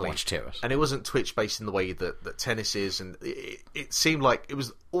 There's not much to it. And it wasn't Twitch-based in the way that tennis is. And it seemed like it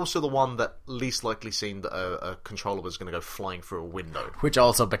was also the one that least likely seemed that a controller was going to go flying through a window. Which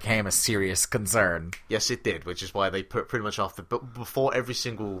also became a serious concern. Yes, it did, which is why they put pretty much after... But before every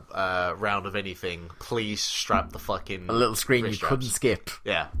single round of anything, please strap the fucking... A little screen you wrist couldn't straps. skip.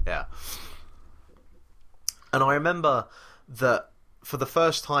 Yeah. And I remember that for the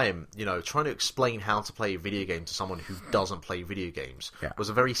first time, you know, trying to explain how to play a video game to someone who doesn't play video games was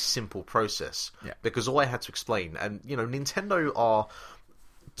a very simple process. Yeah. Because all I had to explain, and, you know, Nintendo are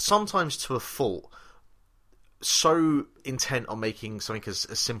sometimes to a fault so intent on making something as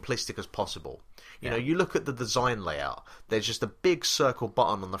simplistic as possible. You know, you look at the design layout, there's just a big circle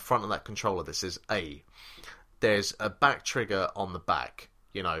button on the front of that controller that says A. There's a back trigger on the back,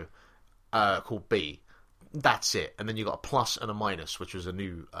 you know, called B. That's it. And then you got a plus and a minus, which was a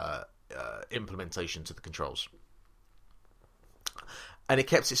new implementation to the controls. And it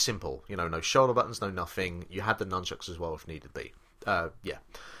kept it simple. You know, no shoulder buttons, no nothing. You had the nunchucks as well if needed be. Yeah.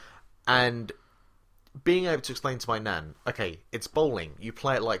 And being able to explain to my nan, okay, it's bowling. You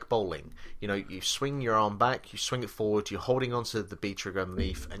play it like bowling. You know, you swing your arm back, you swing it forward, you're holding onto the B trigger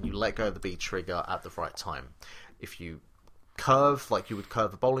underneath, and you let go of the B trigger at the right time. If you curve like you would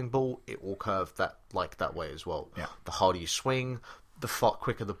curve a bowling ball, it will curve that way as well. Yeah. The harder you swing, the far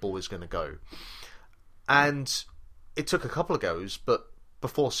quicker the ball is going to go. And it took a couple of goes, but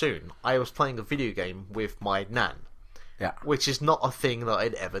before soon, I was playing a video game with my nan. Yeah. Which is not a thing that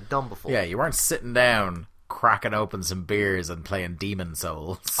I'd ever done before. Yeah, you weren't sitting down, cracking open some beers and playing Demon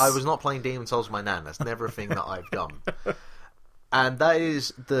Souls. I was not playing Demon Souls with my nan. That's never a thing that I've done. And that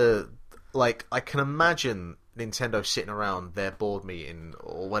is like, I can imagine Nintendo sitting around their board meeting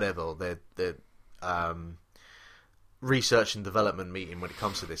or whatever, their research and development meeting when it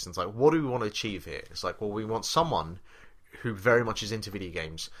comes to this. And it's like, what do we want to achieve here? It's like, well, we want someone who very much is into video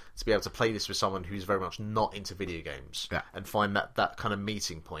games to be able to play this with someone who's very much not into video games and find that kind of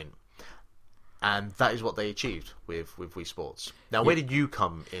meeting point. And that is what they achieved with Wii Sports. Now, where did you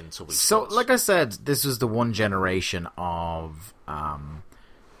come into Wii Sports? So, like I said, this was the one generation of...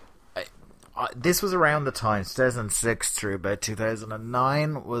 this was around the time, 2006 through about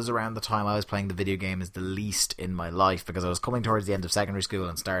 2009 was around the time I was playing the video games the least in my life, because I was coming towards the end of secondary school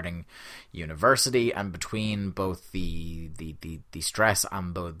and starting university, and between both the stress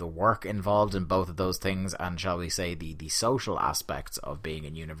and the work involved in both of those things, and shall we say the social aspects of being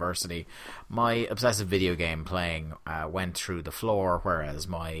in university, my obsessive video game playing went through the floor, whereas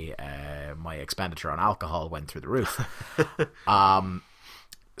my expenditure on alcohol went through the roof.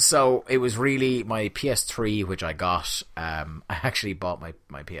 So it was really my PS3, which I got. I actually bought my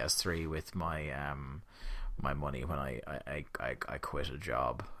PS3 with my my money when I quit a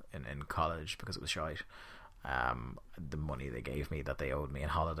job in college because it was shite. The money they gave me that they owed me in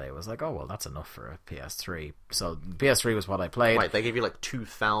holiday was like, oh well, that's enough for a PS3. So PS3 was what I played. Right, they gave you like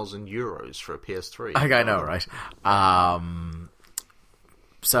 2,000 euros for a PS3. I know, right?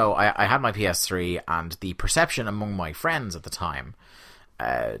 So I had my PS3, and the perception among my friends at the time.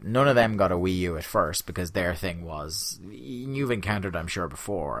 None of them got a Wii U at first because their thing was, you've encountered, I'm sure,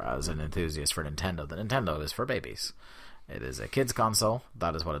 before as an enthusiast for Nintendo, that Nintendo is for babies. It is a kid's console.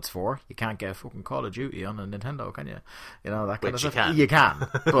 That is what it's for. You can't get fucking Call of Duty on a Nintendo, can you? You know, that kind of stuff. You can.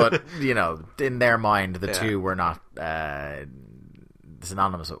 But, you know, in their mind, the two were not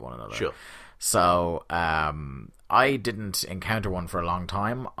synonymous with one another. Sure. So I didn't encounter one for a long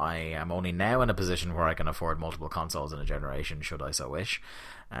time. I am only now in a position where I can afford multiple consoles in a generation, should I so wish.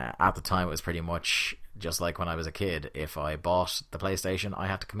 At the time, it was pretty much just like when I was a kid. If I bought the PlayStation, I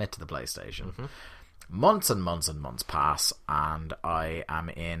had to commit to the PlayStation. Mm-hmm. Months and months and months pass, and I am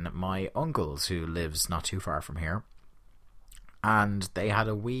in my uncle's, who lives not too far from here, and they had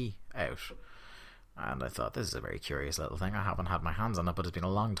a Wii out. And I thought, this is a very curious little thing. I haven't had my hands on it, but it's been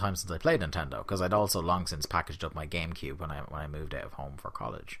a long time since I played Nintendo, because I'd also long since packaged up my GameCube when I moved out of home for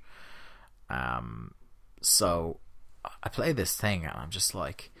college. So I played this thing, and I'm just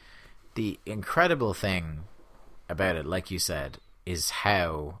like, the incredible thing about it, like you said, is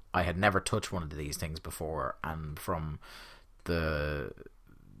how I had never touched one of these things before, and from the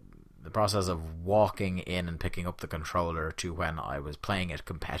process of walking in and picking up the controller to when I was playing it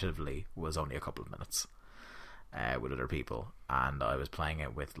competitively was only a couple of minutes with other people. And I was playing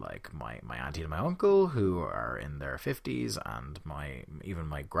it with like my auntie and my uncle, who are in their 50s, and even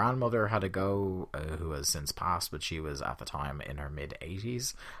my grandmother had a go, who has since passed, but she was at the time in her mid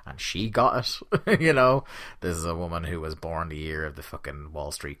 80s, and she got it. You know, this is a woman who was born the year of the fucking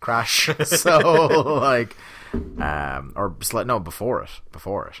Wall Street crash. So like, before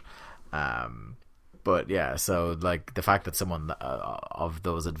it. But yeah, so like the fact that someone of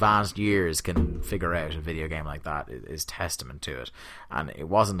those advanced years can figure out a video game like that is testament to it. And it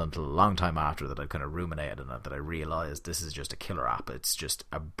wasn't until a long time after that I kind of ruminated on it that I realized this is just a killer app. It's just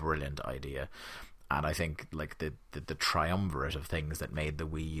a brilliant idea. And I think like the triumvirate of things that made the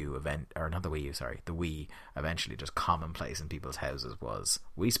Wii eventually just commonplace in people's houses was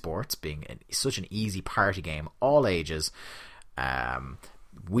Wii Sports being such an easy party game, all ages.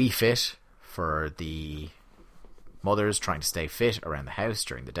 Wii Fit for the mothers trying to stay fit around the house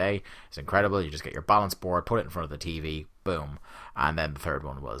during the day. It's incredible. You just get your balance board, put it in front of the TV, boom. And then the third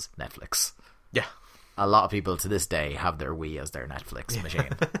one was Netflix. Yeah. A lot of people to this day have their Wii as their Netflix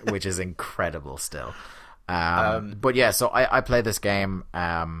machine, which is incredible still. But yeah, so I played this game.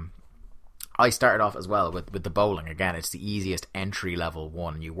 I started off as well with the bowling. Again, it's the easiest entry level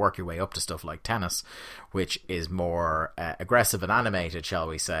one. You work your way up to stuff like tennis, which is more aggressive and animated, shall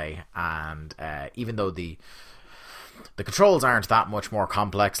we say. And even though the controls aren't that much more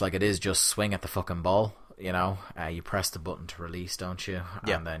complex, like it is just swing at the fucking ball. You know, you press the button to release, don't you?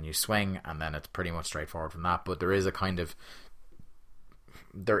 Yeah. And then you swing, and then it's pretty much straightforward from that. But there is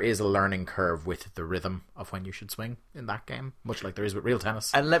a learning curve with the rhythm of when you should swing in that game, much like there is with real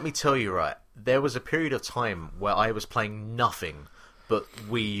tennis. And let me tell you, right, there was a period of time where I was playing nothing but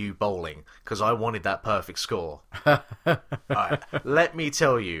Wii U bowling because I wanted that perfect score. Right, let me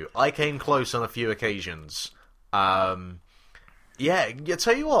tell you, I came close on a few occasions. Yeah, I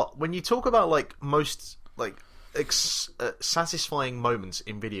tell you what, when you talk about like most like satisfying moments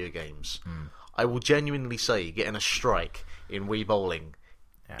in video games, I will genuinely say getting a strike in Wii bowling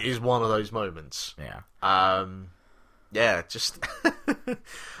is one of those moments. Yeah. Yeah, just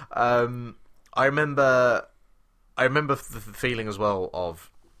I remember the feeling as well of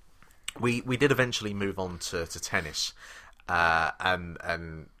we did eventually move on to tennis,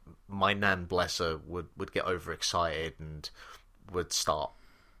 and my nan, bless her, would get overexcited and would start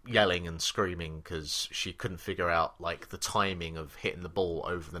yelling and screaming because she couldn't figure out like the timing of hitting the ball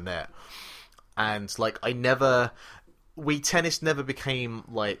over the net. And like Wii Tennis never became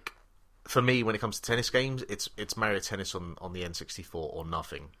like, for me when it comes to tennis games, it's Mario Tennis on the N64 or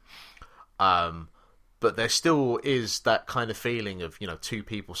nothing. But there still is that kind of feeling of, you know, two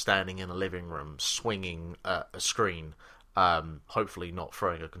people standing in a living room swinging at a screen, hopefully not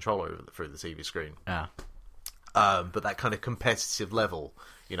throwing a controller through the TV screen. Yeah. But that kind of competitive level,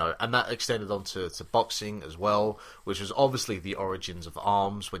 you know, and that extended onto boxing as well, which was obviously the origins of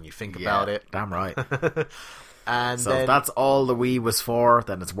ARMS when you think about it. Damn right. And so then, if that's all the Wii was for,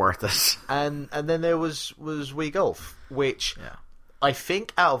 then it's worth it. And then there was Wii Golf, which I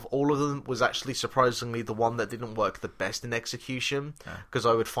think out of all of them was actually surprisingly the one that didn't work the best in execution, because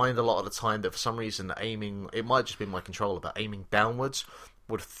I would find a lot of the time that for some reason aiming, it might just be my controller, but aiming downwards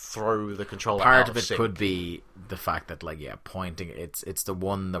would throw the controller Part out of it sync. could be the fact that, like, pointing, it's the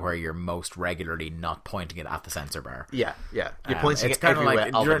one where you're most regularly not pointing it at the sensor bar. Yeah. You're pointing it's it kind of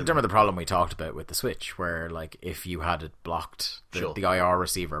everywhere. like, remember the problem we talked about with the Switch, where, like, if you had it blocked, the IR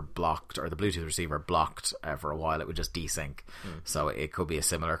receiver blocked, or the Bluetooth receiver blocked for a while, it would just desync. So it could be a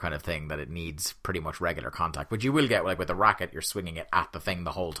similar kind of thing, that it needs pretty much regular contact. But you will get, like, with the racket, you're swinging it at the thing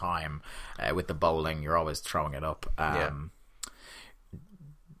the whole time. With the bowling, you're always throwing it up.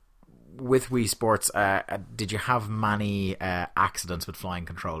 With Wii Sports, did you have many accidents with flying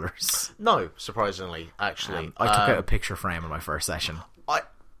controllers? No, surprisingly, actually. I took out a picture frame in my first session.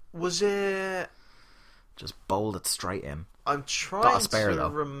 Was it? Just bowled it straight in. I'm Got trying a spare, to though.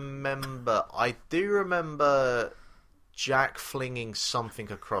 remember. I do remember Jack flinging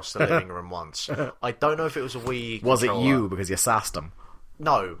something across the living room once. I don't know if it was a Wii Was it controller. you because you sassed him?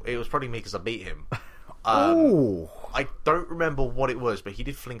 No, it was probably me because I beat him. Oh, I don't remember what it was, but he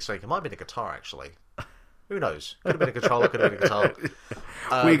did fling something. It might have been a guitar, actually. Who knows? Could have been a controller, could have been a guitar.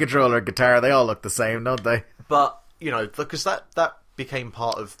 Wii controller, guitar, they all look the same, don't they? But, because that became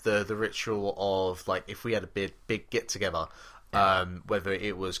part of the ritual of, like, if we had a big get-together, whether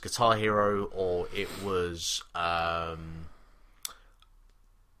it was Guitar Hero or it was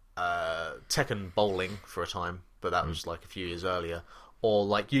Tekken Bowling for a time, but that was, like, a few years earlier. Or,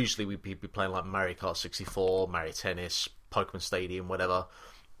 like, usually we'd be playing, like, Mario Kart 64, Mario Tennis, Pokemon Stadium, whatever.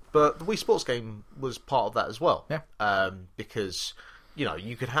 But the Wii Sports game was part of that as well. Yeah. Because,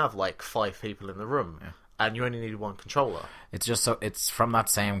 you could have, like, 5 people in the room, and you only needed one controller. It's just so it's from that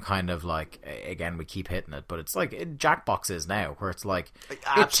same kind of like, again, we keep hitting it, but it's like Jackbox is now, where it's like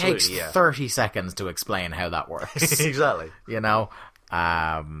Absolutely, it takes yeah. 30 seconds to explain how that works. Exactly.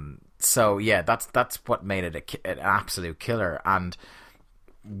 So yeah, that's what made it an absolute killer. And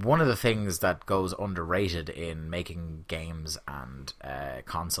one of the things that goes underrated in making games and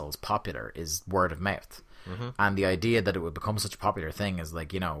consoles popular is word of mouth. Mm-hmm. And the idea that it would become such a popular thing is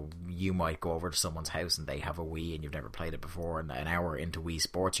like, you might go over to someone's house and they have a Wii and you've never played it before, and an hour into Wii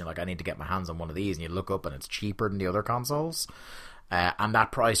Sports you're like, I need to get my hands on one of these, and you look up and it's cheaper than the other consoles. And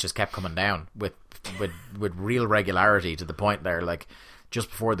that price just kept coming down with real regularity, to the point there, like, just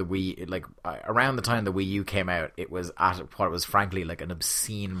before the Wii, like, around the time the Wii U came out, it was at what was frankly like an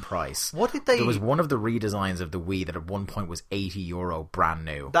obscene price. What did they... There was one of the redesigns of the Wii that at one point was €80 brand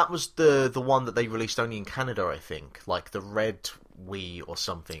new. That was the one that they released only in Canada, I think. Like the red Wii or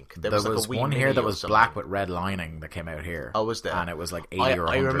something. There was like a Wii one Mini here that or was something. black with red lining that came out here. Oh, was there? And it was like 80 I or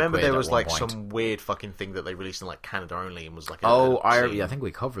 100 remember quid there was at one like point. some weird fucking thing that they released in like Canada only, and was like I think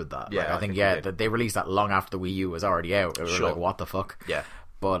we covered that. Yeah, Like, I I think think we did. that they released that long after the Wii U was already out. It was Sure. like, what the fuck? Yeah.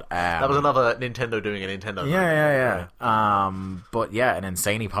 But That was another Nintendo doing a Nintendo. Yeah. But yeah, an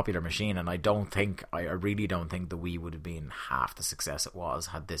insanely popular machine, and I really don't think the Wii would have been half the success it was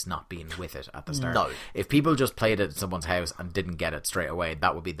had this not been with it at the start. No. If people just played it at someone's house and didn't get it straight away,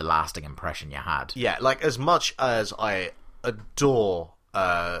 that would be the lasting impression you had. Yeah, like as much as I adore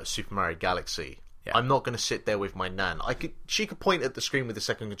Super Mario Galaxy, Yeah. I'm not going to sit there with my nan. She could point at the screen with the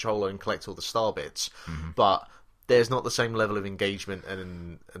second controller and collect all the star bits, but there's not the same level of engagement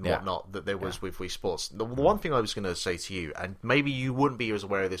and Yeah. whatnot that there was with Wii Sports. The one thing I was going to say to you, and maybe you wouldn't be as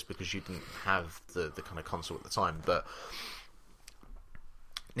aware of this because you didn't have the kind of console at the time, but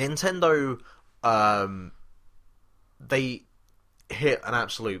Nintendo, they hit an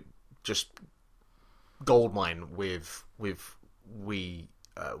absolute just goldmine with Wii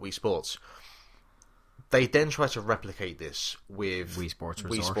Sports. They then try to replicate this with Wii Sports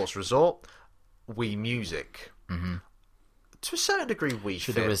Wii Resort. Sports Resort, Wii Music. Mm-hmm. To a certain degree, Wii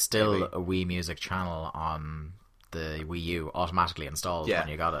Fit. There was still maybe. a Wii Music channel on the Wii U automatically installed Yeah. when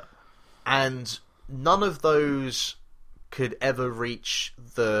you got it. And none of those could ever reach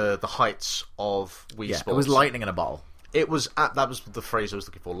the heights of Wii Yeah, Sports. it was lightning in a ball. That was the phrase I was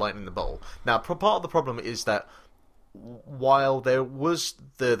looking for, lightning in the bowl. Now, part of the problem is that while there was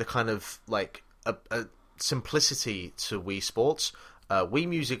the kind of like a simplicity to Wii Sports, Wii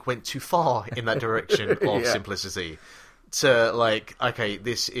Music went too far in that direction of Yeah. simplicity. To like, okay,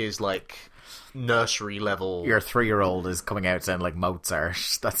 this is like nursery level. Your 3-year-old is coming out sounding like Mozart.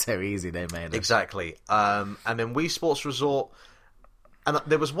 That's how easy they made it. Exactly. And then Wii Sports Resort, and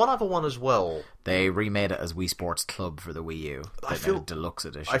there was one other one as well. They remade it as Wii Sports Club for the Wii U. I They feel- made a deluxe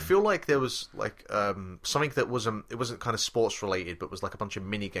edition. I feel like there was like something that wasn't kind of sports related, but was like a bunch of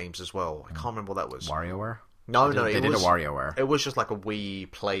mini games as well. I can't remember what that was. WarioWare? No, They did a WarioWare. It was just like a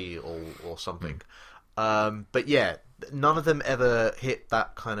Wii Play or something. But yeah, none of them ever hit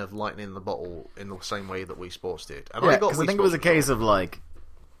that kind of lightning in the bottle in the same way that Wii Sports did. And Yeah, got because I Wii think it was a Sports case of like,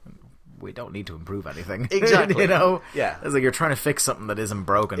 we don't need to improve anything. Exactly. You know? Yeah. It's like you're trying to fix something that isn't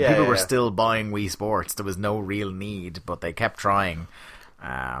broken. Yeah, People yeah, were yeah. still buying Wii Sports. There was no real need, but they kept trying.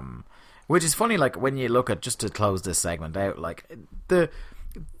 Which is funny, like, when you look at, just to close this segment out, like,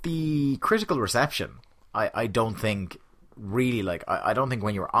 the critical reception, I don't think really, like, I don't think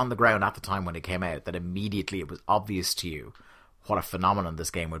when you were on the ground at the time when it came out that immediately it was obvious to you what a phenomenon this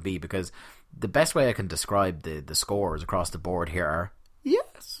game would be, because the best way I can describe the scores across the board here are,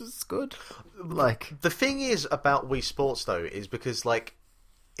 yes, it's good. Like, The thing is about Wii Sports though is because like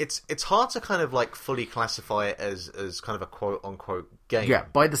it's hard to kind of like fully classify it as kind of a quote unquote game. Yeah,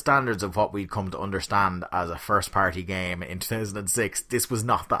 by the standards of what we'd come to understand as a first party game in 2006, this was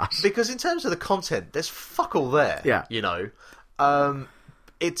not that. Because in terms of the content, there's fuck all there. Yeah. You know?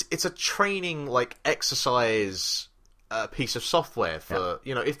 It's a training, like, exercise piece of software for,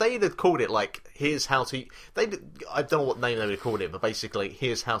 you know, if they had called it, like, here's how to... I don't know what name they would have called it, but basically,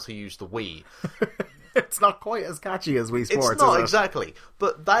 here's how to use the Wii. It's not quite as catchy as Wii Sports, It's not, is it? exactly.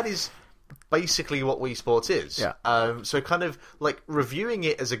 But that is basically what Wii Sports is. Yeah. So kind of, like, reviewing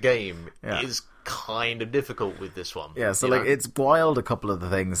it as a game Yeah. is kind of difficult with this one. Yeah, so you like know? it's wild a couple of the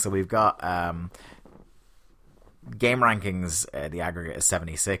things. So we've got game rankings, the aggregate is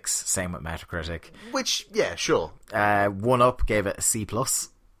 76, same with Metacritic. Which, yeah, sure. 1UP gave it a C+.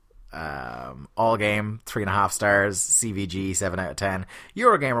 All Game 3.5 stars, CVG 7 out of 10,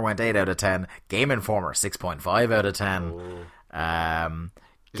 Eurogamer went 8 out of 10, Game Informer 6.5 out of 10.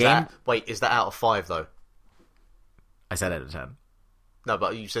 Wait, is that out of 5 though? I said out of 10. No,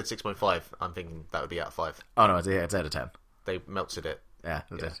 but you said 6.5. I'm thinking that would be out of 5. Oh no, it's out of 10. They melted it. Yeah,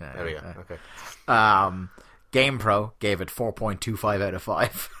 There we go. Okay. GamePro gave it 4.25 out of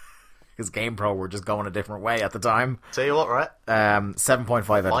 5 because GamePro were just going a different way at the time. Tell you what, right? 7.5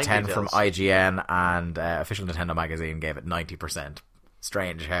 out of Fine 10 details. from IGN, and Official Nintendo Magazine gave it 90%.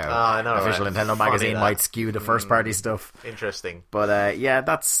 Strange how I know, Official right? Nintendo Funny Magazine that. might skew the first party stuff. Interesting. But yeah,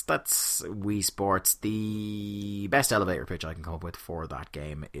 that's Wii Sports. The best elevator pitch I can come up with for that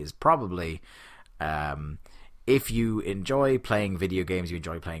game is probably if you enjoy playing video games, you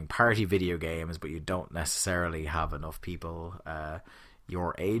enjoy playing party video games, but you don't necessarily have enough people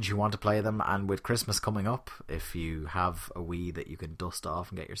your age who want to play them, and with Christmas coming up, if you have a Wii that you can dust off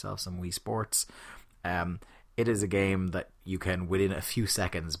and get yourself some Wii Sports, it is a game that you can, within a few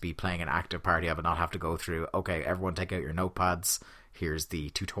seconds, be playing an active party of and not have to go through, okay, everyone take out your notepads, here's the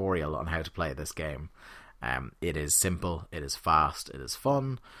tutorial on how to play this game. It is simple, it is fast, it is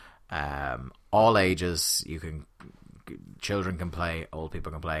fun. All ages, children can play, old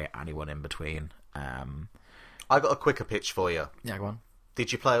people can play, anyone in between. I got a quicker pitch for you. Yeah, go on.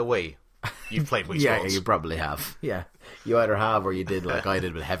 Did you play a Wii? You've played Wii Yeah, Sports. you probably have. Yeah, you either have or you did, like I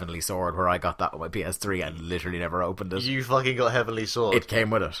did with Heavenly Sword, where I got that with my PS3 and literally never opened it. You fucking got Heavenly Sword. It came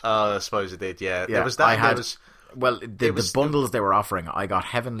with it. I suppose it did, yeah. Yeah, There was that. I had. There was, Well, the was- bundles they were offering, I got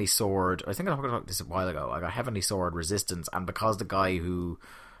Heavenly Sword. I think I talked about this a while ago. I got Heavenly Sword Resistance, and because the guy who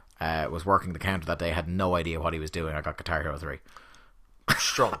was working the counter that day had no idea what he was doing, I got Guitar Hero 3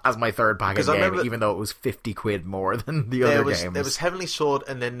 strong. as my third package 'Cause I game, remember- even though it was 50 quid more than the other games. There was Heavenly Sword,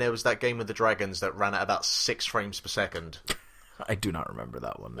 and then there was that game with the dragons that ran at about 6 frames per second. I do not remember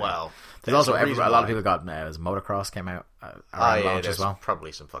that one. No. Well, there's also a reason a lot of why. people got as Motocross came out around Yeah, launch there's as well.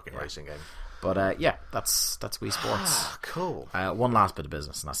 probably some fucking racing game. But yeah, that's Wii Sports. Cool. One last bit of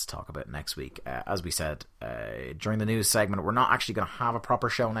business, and that's to talk about next week. As we said during the news segment, we're not actually going to have a proper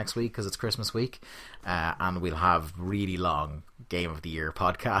show next week because it's Christmas week, and we'll have really long Game of the Year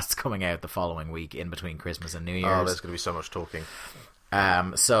podcasts coming out the following week in between Christmas and New Year's. Oh, there's going to be so much talking.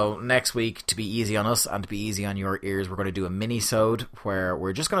 So next week, to be easy on us and to be easy on your ears, we're going to do a mini-sode where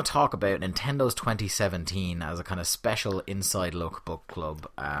we're just going to talk about Nintendo's 2017 as a kind of special inside look book club.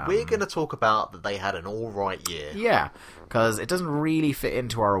 We're going to talk about that they had an alright year. Yeah, because it doesn't really fit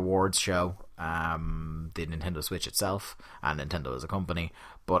into our awards show, the Nintendo Switch itself, and Nintendo as a company,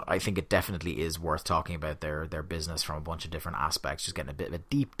 but I think it definitely is worth talking about their business from a bunch of different aspects, just getting a bit of a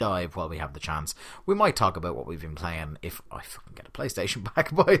deep dive while we have the chance. We might talk about what we've been playing if I fucking get a PlayStation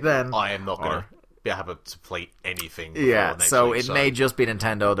back by then. I am not going Or- to be able to play anything. before Yeah, next so week, it may just be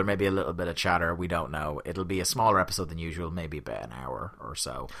Nintendo. There may be a little bit of chatter. We don't know. It'll be a smaller episode than usual, maybe about an hour or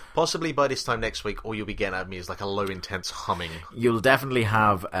so. Possibly by this time next week, all you'll be getting out of me is like a low intense humming. You'll definitely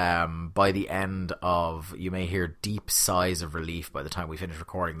have, by the end of, you may hear deep sighs of relief by the time we finish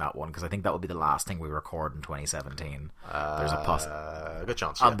recording that one, because I think that will be the last thing we record in 2017. There's a Good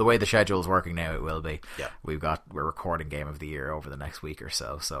chance. on the way the schedule's working now, it will be. Yeah. We're recording Game of the Year over the next week or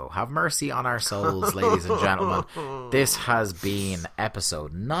so. So have mercy on our souls, ladies and gentlemen. This has been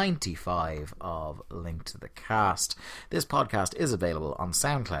episode 95 of Link to the Cast. This podcast is available on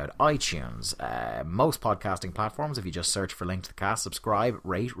SoundCloud, iTunes, most podcasting platforms. If you just search for Link to the Cast, subscribe,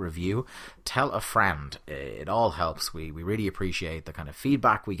 rate, review, tell a friend. It all helps. We really appreciate the kind of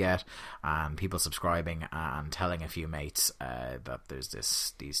feedback we get and people subscribing and telling a few mates that there's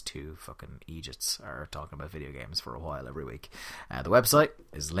these two fucking Egypts are talking about video games for a while every week. The website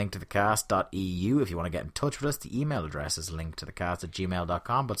is linktothecast.eu if you want to get in touch with us. The email address is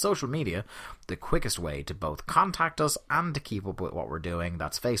linktothecast@gmail.com. But social media, the quickest way to both contact us and to keep up with what we're doing,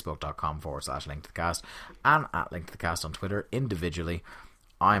 that's facebook.com/linktothecast and at linktothecast on Twitter individually.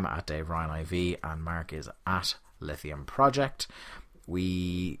 I'm at Dave Ryan IV, and Mark is at Lithium Project.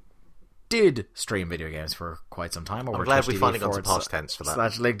 We did stream video games for quite some time. I'm glad we finally got to past tense for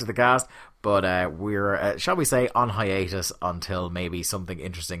that. / link to the cast. But we're, shall we say, on hiatus until maybe something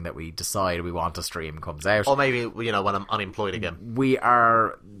interesting that we decide we want to stream comes out. Or maybe, when I'm unemployed again.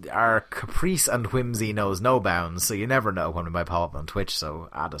 Our caprice and whimsy knows no bounds, so you never know when we might pop up on Twitch, so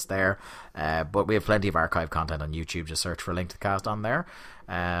add us there. But we have plenty of archive content on YouTube. Just search for Link to the Cast on there.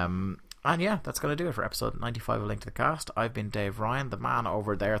 And yeah, that's going to do it for episode 95 of Link to the Cast. I've been Dave Ryan. The man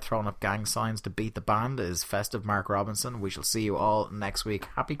over there throwing up gang signs to beat the band is Festive Mark Robinson. We shall see you all next week.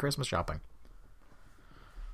 Happy Christmas shopping.